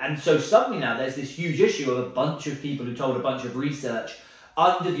early. And so suddenly now there's this huge issue of a bunch of people who told a bunch of research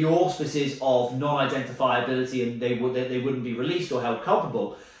under the auspices of non-identifiability, and they wouldn't be released or held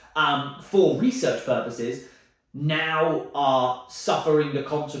culpable for research purposes, now are suffering the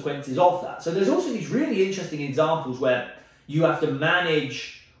consequences of that. So there's also these really interesting examples where you have to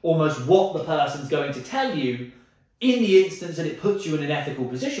manage almost what the person's going to tell you in the instance that it puts you in an ethical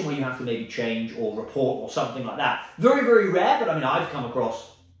position where you have to maybe change or report or something like that. Very, very rare, but I mean, I've come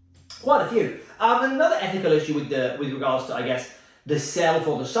across quite a few. And another ethical issue with regards to, I guess, the self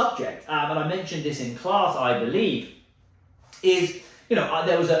or the subject, and I mentioned this in class, I believe, is,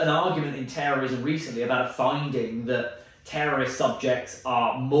 there was an argument in terrorism recently about a finding that terrorist subjects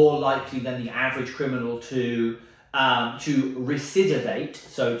are more likely than the average criminal to recidivate,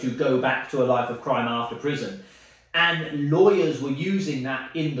 so to go back to a life of crime after prison. And lawyers were using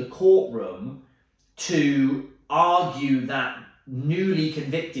that in the courtroom to argue that newly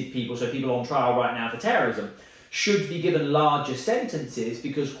convicted people, so people on trial right now for terrorism, should be given larger sentences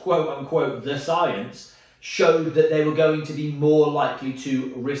because, quote unquote, the science showed that they were going to be more likely to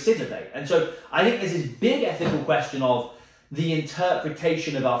recidivate. And so I think there's this big ethical question of the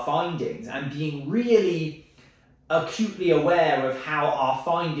interpretation of our findings and being really acutely aware of how our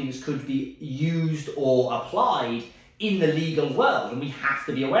findings could be used or applied in the legal world, and we have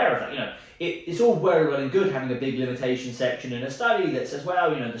to be aware of that. It's all very well and good having a big limitation section in a study that says,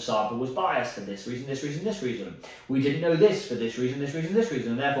 well, the sample was biased for this reason, this reason, this reason. We didn't know this for this reason, this reason, this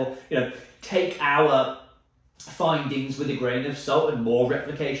reason, and therefore, take our findings with a grain of salt, and more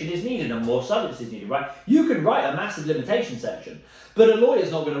replication is needed and more science is needed, right? You can write a massive limitation section, but a lawyer's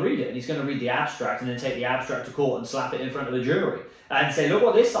not going to read it, and he's going to read the abstract and then take the abstract to court and slap it in front of the jury and say, look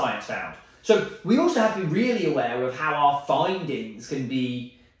what this science found. So we also have to be really aware of how our findings can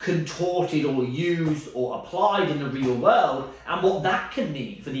be contorted or used or applied in the real world, and what that can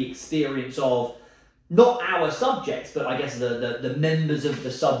mean for the experience of not our subjects, but I guess the members of the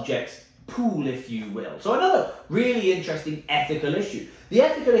subjects pool, if you will. So another really interesting ethical issue. The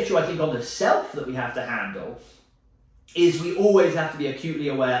ethical issue, I think, on the self that we have to handle is we always have to be acutely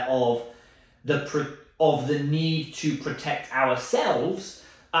aware of the need to protect ourselves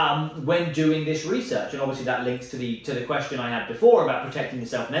when doing this research. And obviously that links to the question I had before about protecting the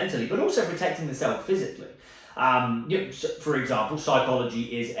self mentally, but also protecting the self physically. So for example,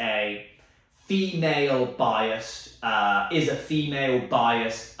 psychology is a female biased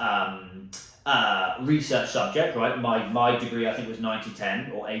research subject, right? My degree, I think, was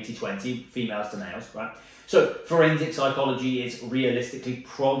 90-10 or 80-20, females to males, right? So forensic psychology is realistically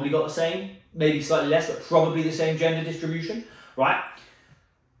probably got the same, maybe slightly less, but probably the same gender distribution, right?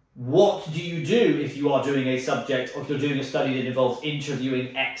 What do you do if you are doing a subject, or if you're doing a study that involves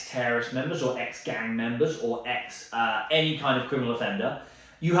interviewing ex-terrorist members or ex-gang members or any kind of criminal offender?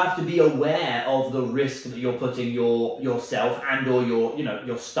 You have to be aware of the risk that you're putting yourself and or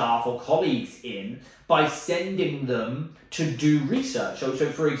your staff or colleagues in by sending them to do research. So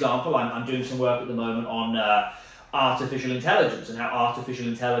for example, I'm doing some work at the moment on artificial intelligence and how artificial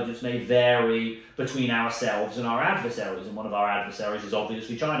intelligence may vary between ourselves and our adversaries, and one of our adversaries is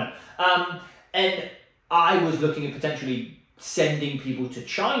obviously China. And I was looking at potentially sending people to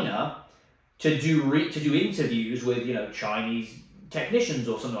China to do interviews with Chinese technicians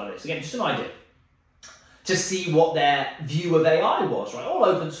or something like this. Again, just an idea to see what their view of AI was, right? All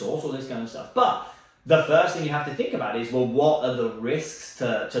open source, all this kind of stuff. But the first thing you have to think about is, well, what are the risks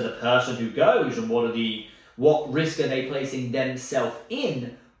to the person who goes, and what risk are they placing themselves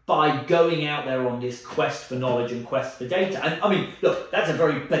in by going out there on this quest for knowledge and quest for data? And I mean, look, that's a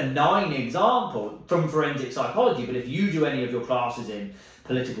very benign example from forensic psychology, but if you do any of your classes in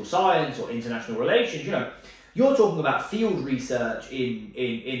political science or international relations, you're talking about field research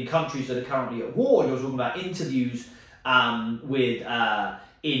in countries that are currently at war. You're talking about interviews with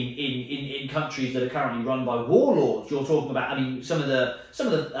in countries that are currently run by warlords. You're talking about, some of the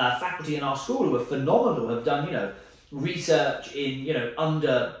faculty in our school who are phenomenal have done research in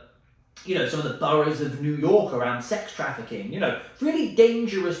under some of the boroughs of New York around sex trafficking. Really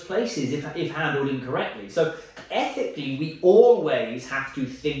dangerous places if handled incorrectly. So ethically, we always have to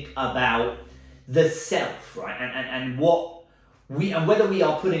think about the self, right, and whether we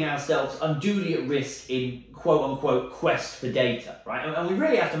are putting ourselves unduly at risk in quote unquote quest for data, right, and we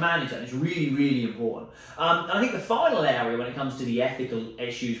really have to manage that. It's really, really important. And I think the final area when it comes to the ethical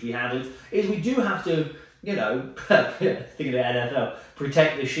issues we handle is we do have to, thinking of the NFL,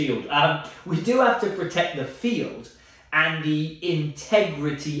 protect the shield. We do have to protect the field and the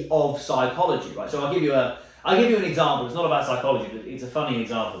integrity of psychology, right? So I'll give you an example. It's not about psychology, but it's a funny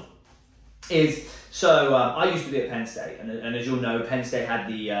example. Is So I used to be at Penn State, and as you'll know, Penn State had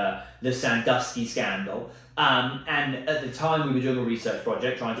the Sandusky scandal. And at the time, we were doing a research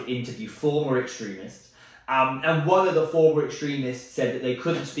project trying to interview former extremists. And one of the former extremists said that they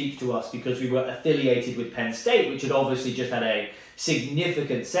couldn't speak to us because we were affiliated with Penn State, which had obviously just had a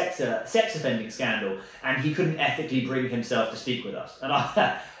significant sex offending scandal, and he couldn't ethically bring himself to speak with us.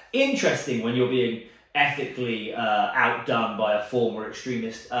 And interesting when you're being ethically outdone by a former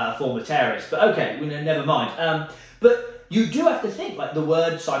extremist, former terrorist. But okay, never mind. But you do have to think, like, the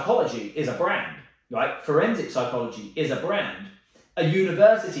word psychology is a brand, right? Forensic psychology is a brand. A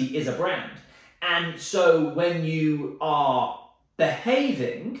university is a brand. And so when you are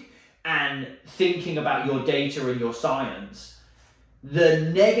behaving and thinking about your data and your science, the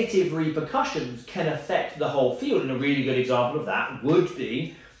negative repercussions can affect the whole field. And a really good example of that would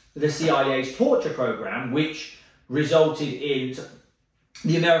be the CIA's torture program, which resulted in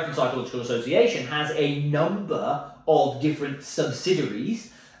the American Psychological Association has a number of different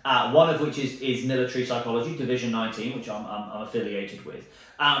subsidiaries, one of which is military psychology, Division 19, which I'm affiliated with.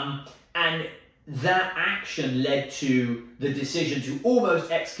 And that action led to the decision to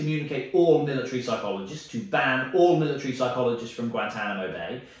almost excommunicate all military psychologists, to ban all military psychologists from Guantanamo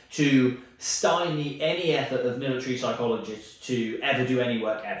Bay, to stymie any effort of military psychologists to ever do any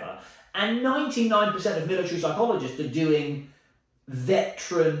work ever. And 99% of military psychologists are doing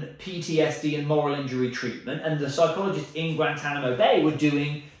veteran PTSD and moral injury treatment, and the psychologists in Guantanamo Bay were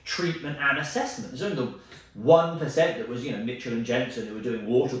doing treatment and assessment. There's only the 1% that was, Mitchell and Jensen, who were doing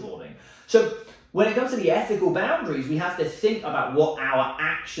waterboarding. So when it comes to the ethical boundaries, we have to think about what our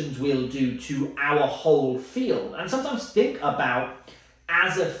actions will do to our whole field, and sometimes think about,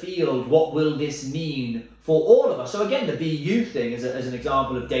 as a field, what will this mean for all of us? So again, the BU thing as an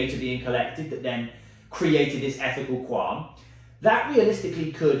example of data being collected that then created this ethical qualm, that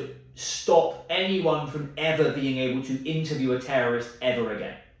realistically could stop anyone from ever being able to interview a terrorist ever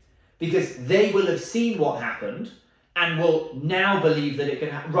again. Because they will have seen what happened and will now believe that it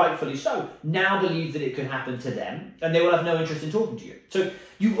can rightfully so, now believe that it can happen to them, and they will have no interest in talking to you. So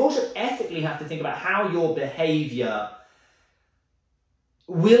you also ethically have to think about how your behavior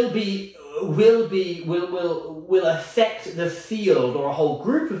will affect the field or a whole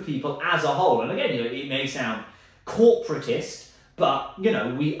group of people as a whole. And again, it may sound corporatist, but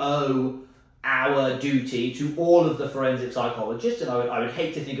we owe our duty to all of the forensic psychologists, and I would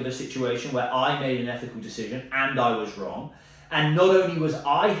hate to think of a situation where I made an ethical decision and I was wrong, and not only was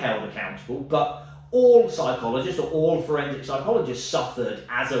I held accountable, but all psychologists or all forensic psychologists suffered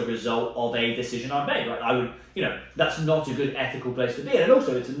as a result of a decision I made. Right? That's not a good ethical place to be in. And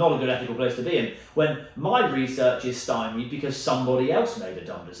also, it's not a good ethical place to be in when my research is stymied because somebody else made a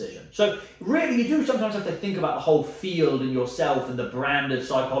dumb decision. So really, you do sometimes have to think about the whole field and yourself and the brand of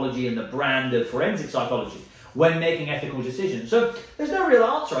psychology and the brand of forensic psychology when making ethical decisions. So there's no real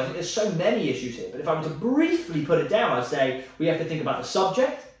answer. I think there's so many issues here. But if I were to briefly put it down, I'd say we have to think about the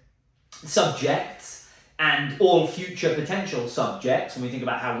subjects, and all future potential subjects, when we think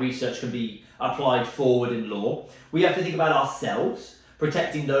about how research can be applied forward in law. We have to think about ourselves,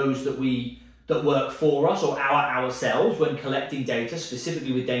 protecting those that work for us or ourselves when collecting data,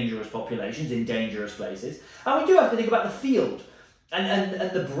 specifically with dangerous populations in dangerous places. And we do have to think about the field and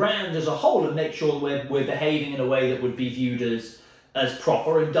the brand as a whole, and make sure that we're behaving in a way that would be viewed as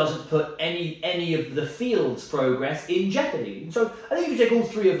proper and doesn't put any of the field's progress in jeopardy. And so I think if you take all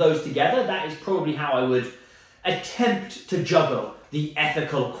three of those together, that is probably how I would attempt to juggle the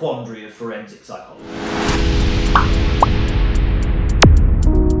ethical quandary of forensic psychology.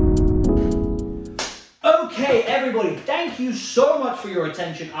 Okay, everybody, thank you so much for your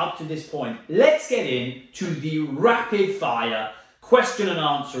attention up to this point. Let's get into the rapid fire question and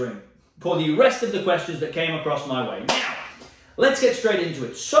answering for the rest of the questions that came across my way. Now, let's get straight into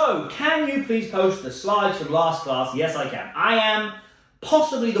it. So, can you please post the slides from last class? Yes, I can. I am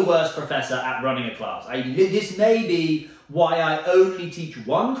possibly the worst professor at running a class. This may be why I only teach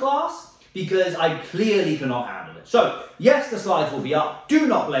one class, because I clearly cannot handle it. So, yes, the slides will be up. Do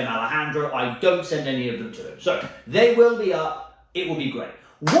not blame Alejandro. I don't send any of them to him. So, they will be up. It will be great.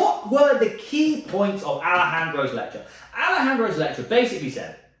 What were the key points of Alejandro's lecture? Alejandro's lecture basically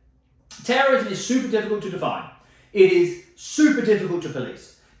said, terrorism is super difficult to define. It is super difficult to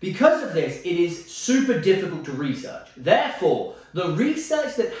police. Because of this, it is super difficult to research. Therefore, the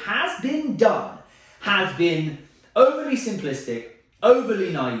research that has been done has been overly simplistic,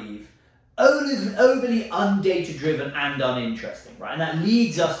 overly naive, overly undata-driven and uninteresting, right? And that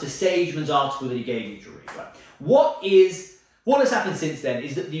leads us to Sageman's article that he gave you to read, right? What has happened since then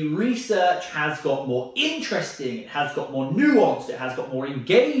is that the research has got more interesting, it has got more nuanced, it has got more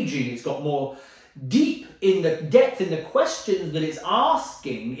engaging, it's got more deep in the depth in the questions that it's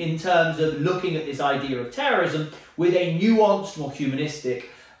asking in terms of looking at this idea of terrorism with a nuanced, more humanistic,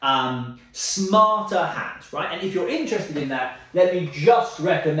 smarter hat, right? And if you're interested in that, let me just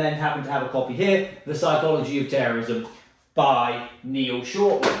recommend, happen to have a copy here, The Psychology of Terrorism by Neil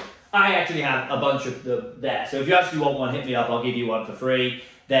Shortland. I actually have a bunch of them there, so if you actually want one, hit me up, I'll give you one for free.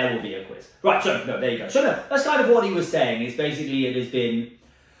 There will be a quiz. Right, so, no, there you go. So, no, that's kind of what he was saying, is basically it has been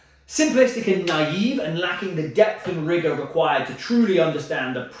simplistic and naive and lacking the depth and rigor required to truly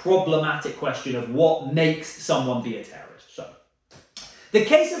understand the problematic question of what makes someone be a terrorist. So, the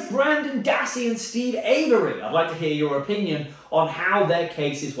case of Brendan Dassey and Steve Avery. I'd like to hear your opinion on how their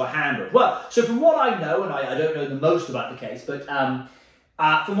cases were handled. Well, so from what I know, and I don't know the most about the case, but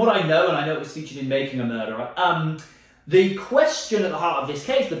from what I know, and I know it was featured in Making a Murderer, the question at the heart of this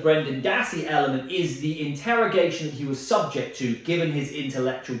case, the Brendan Dassey element, is the interrogation that he was subject to given his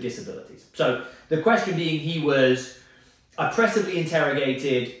intellectual disabilities. So the question being, he was oppressively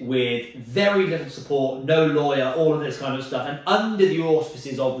interrogated with very little support, no lawyer, all of this kind of stuff, and under the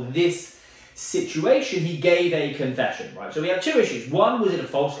auspices of this situation, he gave a confession, right? So we have two issues. One, was it a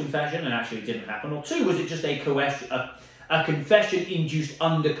false confession and actually it didn't happen? Or two, was it just a confession induced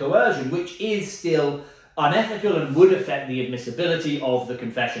under coercion, which is still unethical and would affect the admissibility of the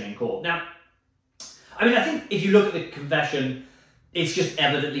confession in court. Now, I mean, I think if you look at the confession, it's just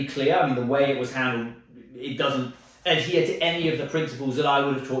evidently clear. I mean, the way it was handled, it doesn't adhere to any of the principles that I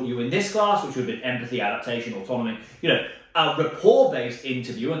would have taught you in this class, which would have been empathy, adaptation, autonomy, a rapport-based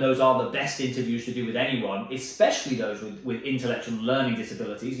interview, and those are the best interviews to do with anyone, especially those with intellectual and learning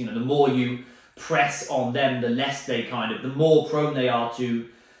disabilities. The more you press on them, the less they the more prone they are to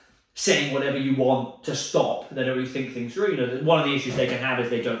saying whatever you want to stop. They don't really think things through. One of the issues they can have is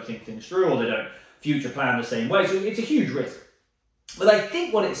they don't think things through, or they don't future plan the same way. So it's a huge risk. But I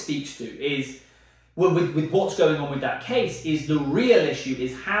think what it speaks to is, with what's going on with that case, is the real issue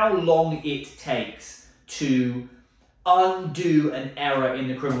is how long it takes to undo an error in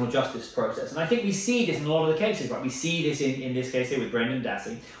the criminal justice process. And I think we see this in a lot of the cases, right? We see this in this case here with Brendan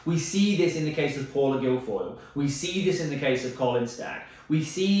Dassey. We see this in the case of Paula Guilfoyle. We see this in the case of Colin Stagg. We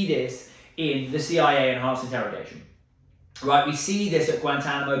see this in the CIA enhanced interrogation, right? We see this at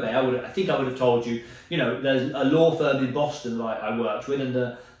Guantanamo Bay. I think I would have told you, there's a law firm in Boston that I worked with, and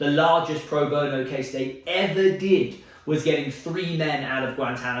the largest pro bono case they ever did was getting 3 men out of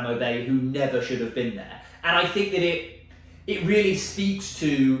Guantanamo Bay who never should have been there. And I think that it really speaks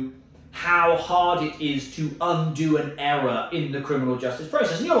to how hard it is to undo an error in the criminal justice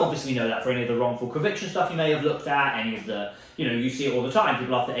process. And you'll obviously know that for any of the wrongful conviction stuff you may have looked at, any of the, you see it all the time,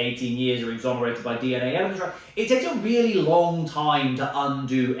 people after 18 years are exonerated by DNA evidence, right? It takes a really long time to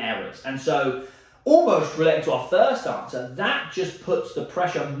undo errors. And so, almost related to our first answer, that just puts the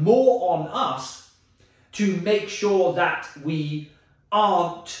pressure more on us to make sure that we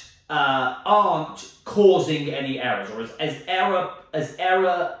aren't causing any errors, or as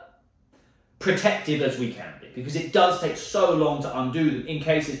error protective as we can be, because it does take so long to undo them in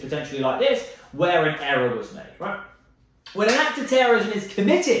cases potentially like this where an error was made, right? When an act of terrorism is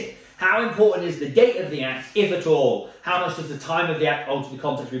committed, how important is the date of the act, if at all? How much does the time of the act alter the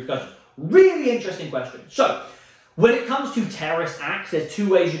context of repercussions? Really interesting question. So, when it comes to terrorist acts, there's 2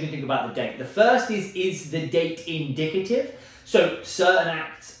 ways you can think about the date. The first is the date indicative? So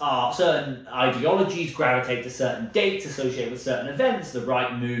certain ideologies gravitate to certain dates associated with certain events. The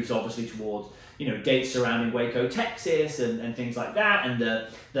right moves obviously towards, dates surrounding Waco, Texas and things like that. And the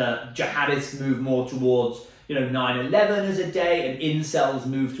jihadists move more towards, 9/11 as a day, and incels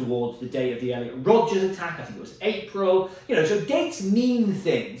move towards the date of the Elliot Rodgers attack. I think it was April. So dates mean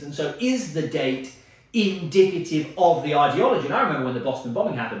things. And so is the date indicative of the ideology? And I remember when the Boston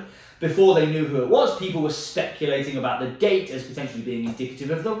bombing happened, before they knew who it was, people were speculating about the date as potentially being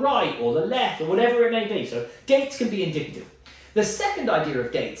indicative of the right or the left or whatever it may be. So dates can be indicative. The second idea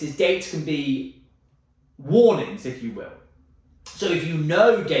of dates is dates can be warnings, if you will. So if you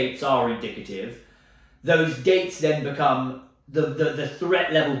know dates are indicative, those dates then become, the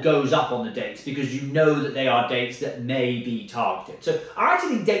threat level goes up on the dates because you know that they are dates that may be targeted. So I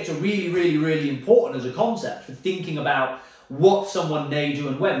actually think dates are really, really, really important as a concept for thinking about what someone may do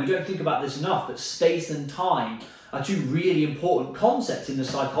and when. We don't think about this enough, but space and time are 2 really important concepts in the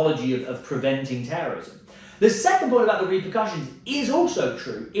psychology of preventing terrorism. The second point about the repercussions is also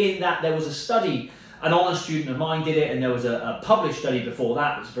true in that there was a study, an honours student of mine did it, and there was a published study before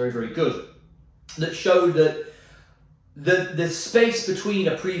that that's very, very good, that showed that the space between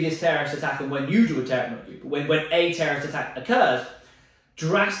a previous terrorist attack and when you do when a terrorist attack occurs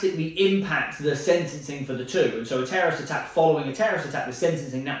drastically impacts the sentencing for the 2. And so a terrorist attack following a terrorist attack, the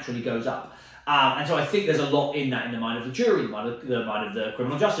sentencing naturally goes up. And so I think there's a lot in that in the mind of the jury, the mind of the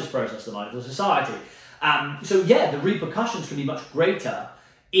criminal justice process, the mind of the society. So yeah, the repercussions can be much greater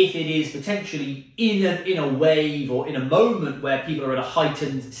if it is potentially in a wave or in a moment where people are in a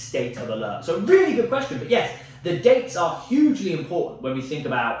heightened state of alert. So really good question, but yes, the dates are hugely important when we think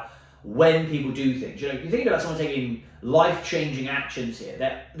about when people do things. You think about someone taking life-changing actions here.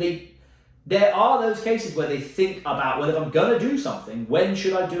 There are those cases where they think about, well, if I'm going to do something, when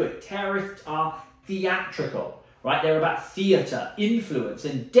should I do it? Terrorists are theatrical, right? They're about theatre, influence,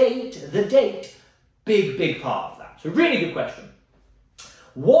 and the date, big part of that. So really good question.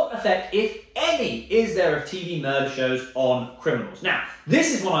 What effect, if any, is there of TV murder shows on criminals? Now,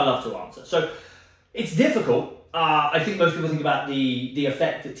 this is one I love to answer. So it's difficult. I think most people think about the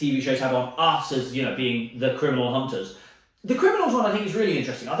effect that TV shows have on us as, being the criminal hunters. The criminals one I think is really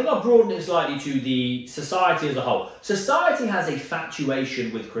interesting. I think I'll broaden it slightly to the society as a whole. Society has a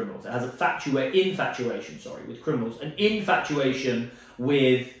infatuation with criminals. It has infatuation with criminals, an infatuation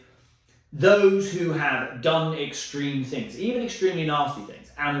with those who have done extreme things, even extremely nasty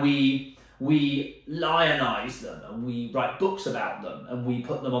things, and we lionize them, and we write books about them, and we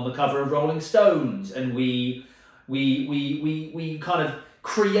put them on the cover of Rolling Stones, and we kind of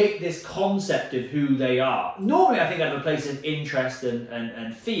create this concept of who they are. Normally, I think out of a place of interest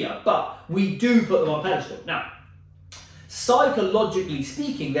and fear, but we do put them on a pedestal. Now, psychologically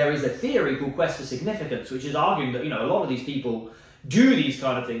speaking, there is a theory called Quest for Significance, which is arguing that a lot of these people do these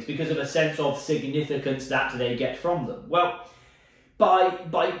kind of things because of a sense of significance that they get from them. Well,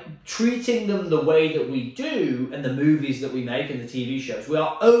 by treating them the way that we do and the movies that we make and the TV shows, we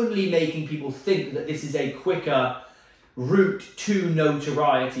are only making people think that this is a quicker route to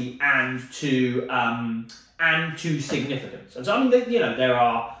notoriety and to significance. And so there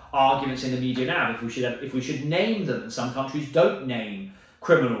are arguments in the media now if we should name them. And some countries don't name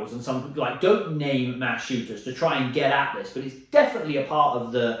criminals, and some don't name mass shooters to try and get at this. But it's definitely a part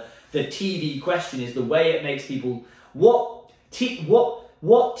of the TV question, is the way it makes people what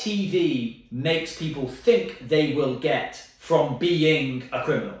TV makes people think they will get from being a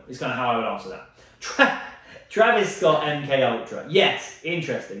criminal is kind of how I would answer that. Travis Scott, MK Ultra. Yes,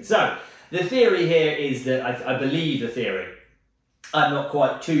 interesting. So the theory here is that I believe the theory. I'm not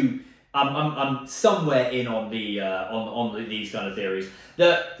quite too. I'm somewhere in on these kind of theories.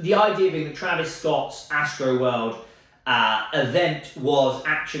 The idea being that Travis Scott's Astroworld event was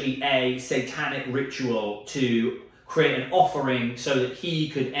actually a satanic ritual to create an offering so that he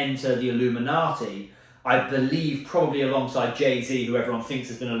could enter the Illuminati. I believe probably alongside Jay-Z, who everyone thinks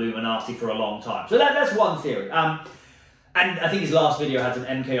has been Illuminati for a long time. So that's one theory. And I think his last video had some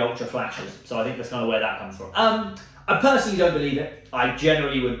MK Ultra flashes, so I think that's kind of where that comes from. I personally don't believe it. I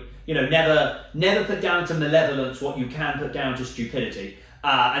generally would, never put down to malevolence what you can put down to stupidity.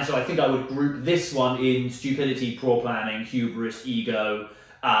 And so I think I would group this one in stupidity, poor planning, hubris, ego,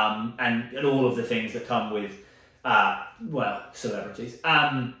 and all of the things that come with, celebrities.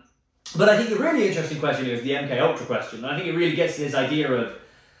 But I think the really interesting question here is the MK Ultra question. And I think it really gets to this idea of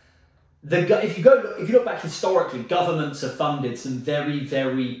if you look back historically, governments have funded some very,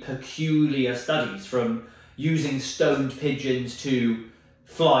 very peculiar studies, from using stoned pigeons to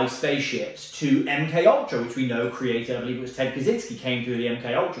fly spaceships to MK Ultra, which we know created, I believe it was Ted Kaczynski, came through the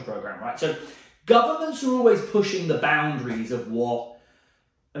MK Ultra program, right? So governments are always pushing the boundaries of what,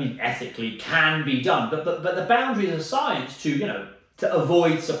 ethically can be done, but the boundaries of science to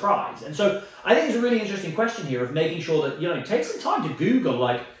avoid surprise. And so I think it's a really interesting question here of making sure that, take some time to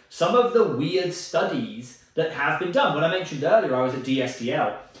Google, some of the weird studies that have been done. When I mentioned earlier, I was at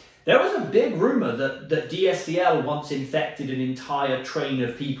DSTL. There was a big rumor that DSTL once infected an entire train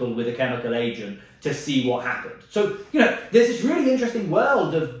of people with a chemical agent to see what happened. So, there's this really interesting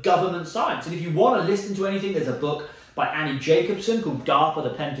world of government science. And if you want to listen to anything, there's a book by Annie Jacobson called DARPA,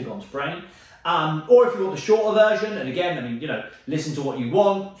 The Pentagon's Brain. Or if you want the shorter version, and again, listen to what you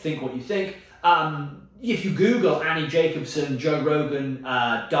want, think what you think. If you Google Annie Jacobson, Joe Rogan,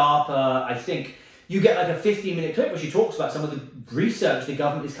 DARPA, I think you get a 15-minute clip where she talks about some of the research the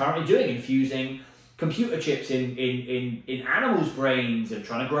government is currently doing, infusing computer chips in animals' brains and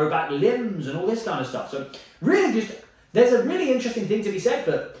trying to grow back limbs and all this kind of stuff. So really there's a really interesting thing to be said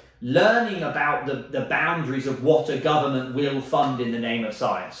for learning about the boundaries of what a government will fund in the name of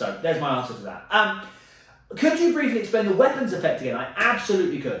science. So there's my answer to that. Could you briefly explain the weapons effect again? I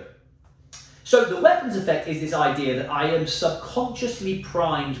absolutely could. So the weapons effect is this idea that I am subconsciously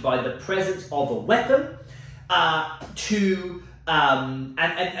primed by the presence of a weapon and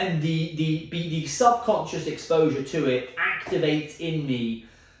the subconscious exposure to it activates in me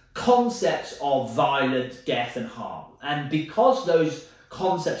concepts of violence, death, and harm. And because those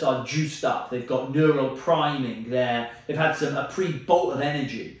concepts are juiced up, they've got neural priming, they've had a pre-bolt of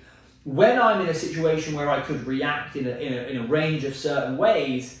energy. When I'm in a situation where I could react in a range of certain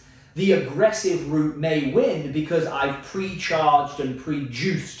ways, the aggressive route may win because I've pre-charged and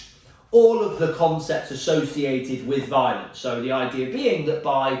pre-juiced all of the concepts associated with violence. So the idea being that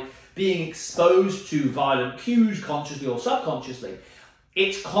by being exposed to violent cues, consciously or subconsciously,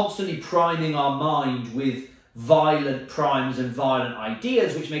 it's constantly priming our mind with violent primes and violent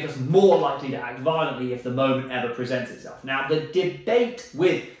ideas, which make us more likely to act violently if the moment ever presents itself. Now, the debate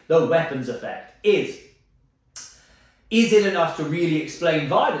with the weapons effect is it enough to really explain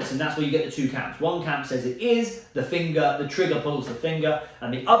violence? And that's where you get the two camps. One camp says it is, the trigger pulls the finger,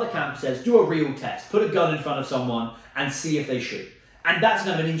 and the other camp says do a real test, put a gun in front of someone and see if they shoot. And that's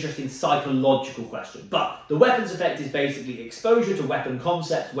kind of an interesting psychological question. But the weapons effect is basically exposure to weapon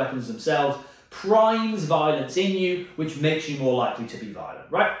concepts, weapons themselves, primes violence in you, which makes you more likely to be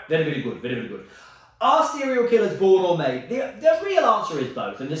violent, right? Very good. Are serial killers born or made? The real answer is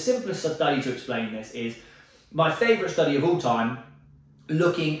both, and the simplest study to explain this is my favourite study of all time,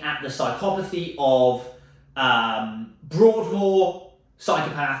 looking at the psychopathy of Broadmoor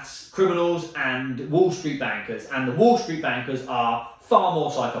psychopaths, criminals, and Wall Street bankers. And the Wall Street bankers are far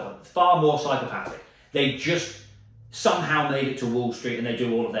more psychopathic. They just somehow made it to Wall Street and they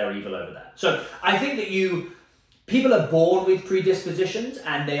do all of their evil over there. So I think that people are born with predispositions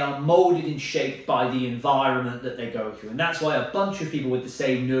and they are molded and shaped by the environment that they go through. And that's why a bunch of people with the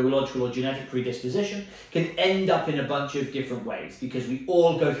same neurological or genetic predisposition can end up in a bunch of different ways, because we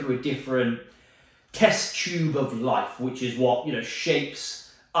all go through a different test tube of life, which is what,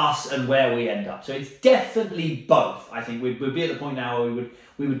 shapes us and where we end up. So it's definitely both. I think we'd be at the point now where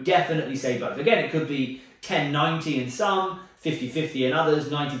we would definitely say both. Again, it could be 10-90 in some, 50-50 in others,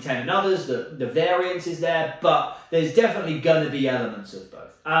 90-10 in others. The variance is there, but there's definitely going to be elements of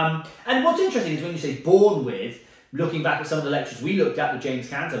both. And what's interesting is when you say born with, looking back at some of the lectures we looked at, the James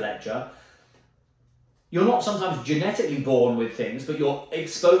Cantor lecture, you're not sometimes genetically born with things, but your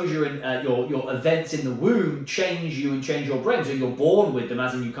exposure and your events in the womb change you and change your brain. So you're born with them,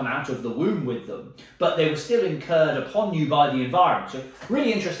 as in you come out of the womb with them, but they were still incurred upon you by the environment. So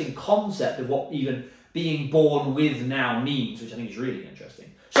really interesting concept of what even being born with now means, which I think is really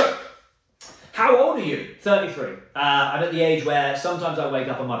interesting. So, how old are you? 33. I'm at the age where sometimes I wake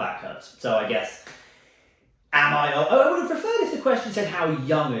up and my back hurts. So I guess, am I old? I would have preferred if the question said how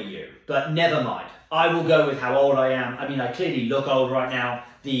young are you, but never mind. I will go with how old I am. I mean, I clearly look old right now.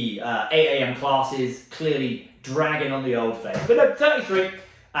 The 8 a.m. class is clearly dragging on the old face. But no, 33.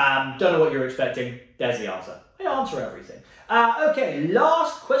 Don't know what you're expecting. There's the answer. I answer everything. Okay,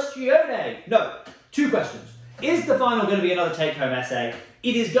 last questione. No. 2 questions. Is the final going to be another take-home essay?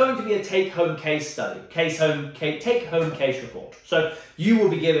 It is going to be a take-home case study, take-home case report. So you will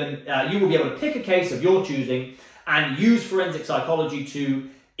be able to pick a case of your choosing and use forensic psychology to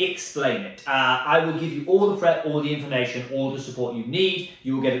explain it. I will give you all the prep, all the information, all the support you need.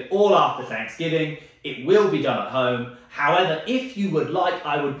 You will get it all after Thanksgiving. It will be done at home. However, if you would like,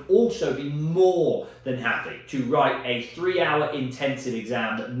 I would also be more than happy to write a 3-hour intensive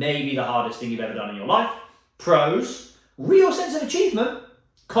exam that may be the hardest thing you've ever done in your life. Pros, real sense of achievement.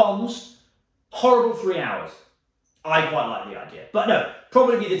 Cons, horrible 3 hours. I quite like the idea. But no,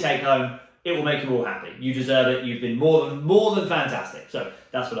 probably be the take home. It will make you all happy. You deserve it. You've been more than fantastic. So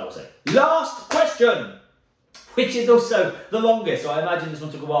that's what I will say. Last question, which is also the longest. So I imagine this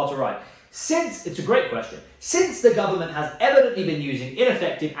one took a while to write. It's a great question. Since the government has evidently been using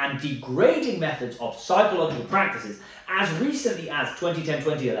ineffective and degrading methods of psychological practices as recently as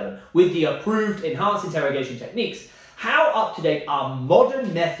 2010-2011 with the approved enhanced interrogation techniques, how up-to-date are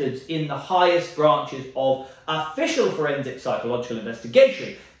modern methods in the highest branches of official forensic psychological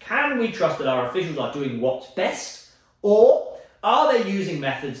investigation? Can we trust that our officials are doing what's best? Or are they using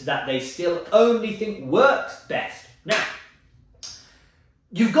methods that they still only think works best? Now,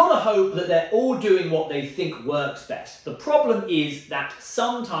 you've got to hope that they're all doing what they think works best. The problem is that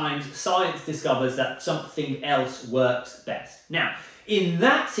sometimes science discovers that something else works best. Now, in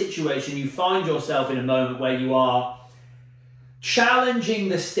that situation, you find yourself in a moment where you are challenging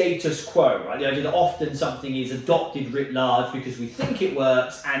the status quo, right? The idea that often something is adopted writ large because we think it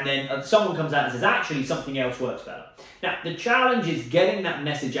works, and then someone comes out and says, actually, something else works better. Now, the challenge is getting that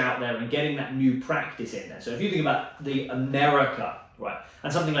message out there and getting that new practice in there. So if you think about the America, right,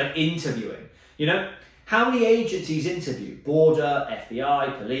 and something like interviewing, how many agencies interview? Border,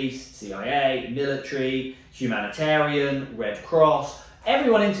 FBI, police, CIA, military, humanitarian, Red Cross.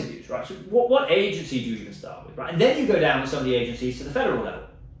 Everyone interviews, right? So what agency do you even start with, right? And then you go down with some of the agencies to the federal level,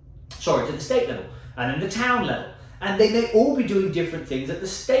 to the state level, and then the town level. And they may all be doing different things at the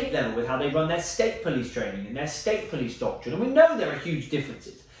state level with how they run their state police training and their state police doctrine. And we know there are huge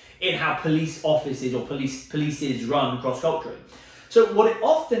differences in how police offices or polices run cross-culturally. So what it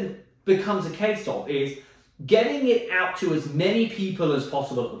often becomes a case of is getting it out to as many people as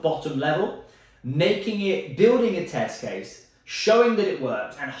possible at the bottom level, building a test case, showing that it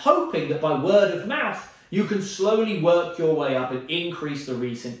works, and hoping that by word of mouth, you can slowly work your way up and increase the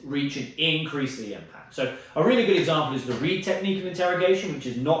reach and increase the impact. So a really good example is the Reid technique of interrogation, which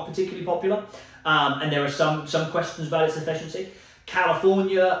is not particularly popular, and there are some questions about its efficiency.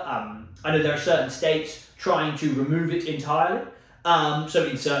 California, I know there are certain states trying to remove it entirely. So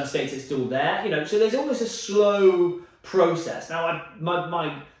in certain states it's still there, so there's almost a slow process. Now,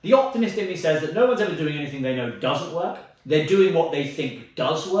 the optimist in me says that no one's ever doing anything they know doesn't work. They're doing what they think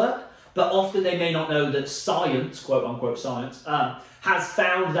does work, but often they may not know that science, quote unquote science, has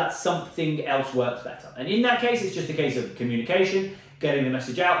found that something else works better. And in that case, it's just a case of communication, getting the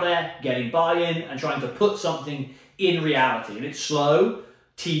message out there, getting buy-in, and trying to put something in reality. And it's slow,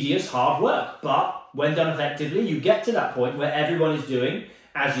 tedious, hard work, but when done effectively, you get to that point where everyone is doing,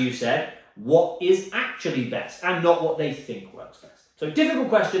 as you said, what is actually best and not what they think works best. So difficult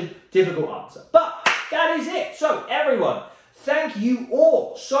question, difficult answer. But that is it. So everyone, thank you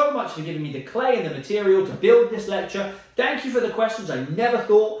all so much for giving me the clay and the material to build this lecture. Thank you for the questions. I never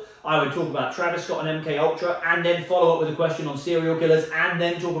thought I would talk about Travis Scott and MK Ultra and then follow up with a question on serial killers and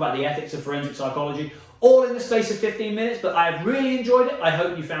then talk about the ethics of forensic psychology, all in the space of 15 minutes. But I have really enjoyed it. I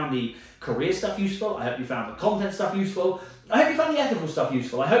hope you found the career stuff useful. I hope you found the content stuff useful. I hope you found the ethical stuff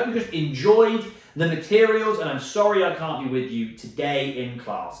useful. I hope you just enjoyed the materials, and I'm sorry I can't be with you today in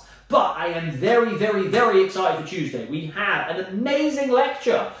class. But I am very, very, very excited for Tuesday. We have an amazing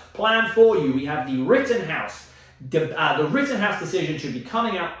lecture planned for you. We have the Rittenhouse. The Rittenhouse decision should be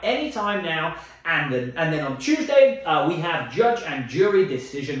coming out anytime now. And then on Tuesday, we have judge and jury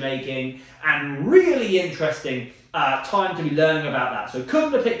decision making, and really interesting time to be learning about that. So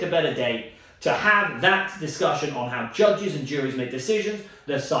couldn't have picked a better day to have that discussion on how judges and juries make decisions,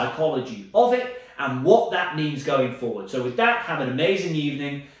 the psychology of it, and what that means going forward. So with that, have an amazing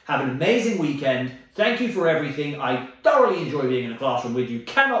evening, have an amazing weekend. Thank you for everything. I thoroughly enjoy being in a classroom with you.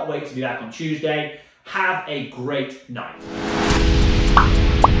 Cannot wait to be back on Tuesday. Have a great night.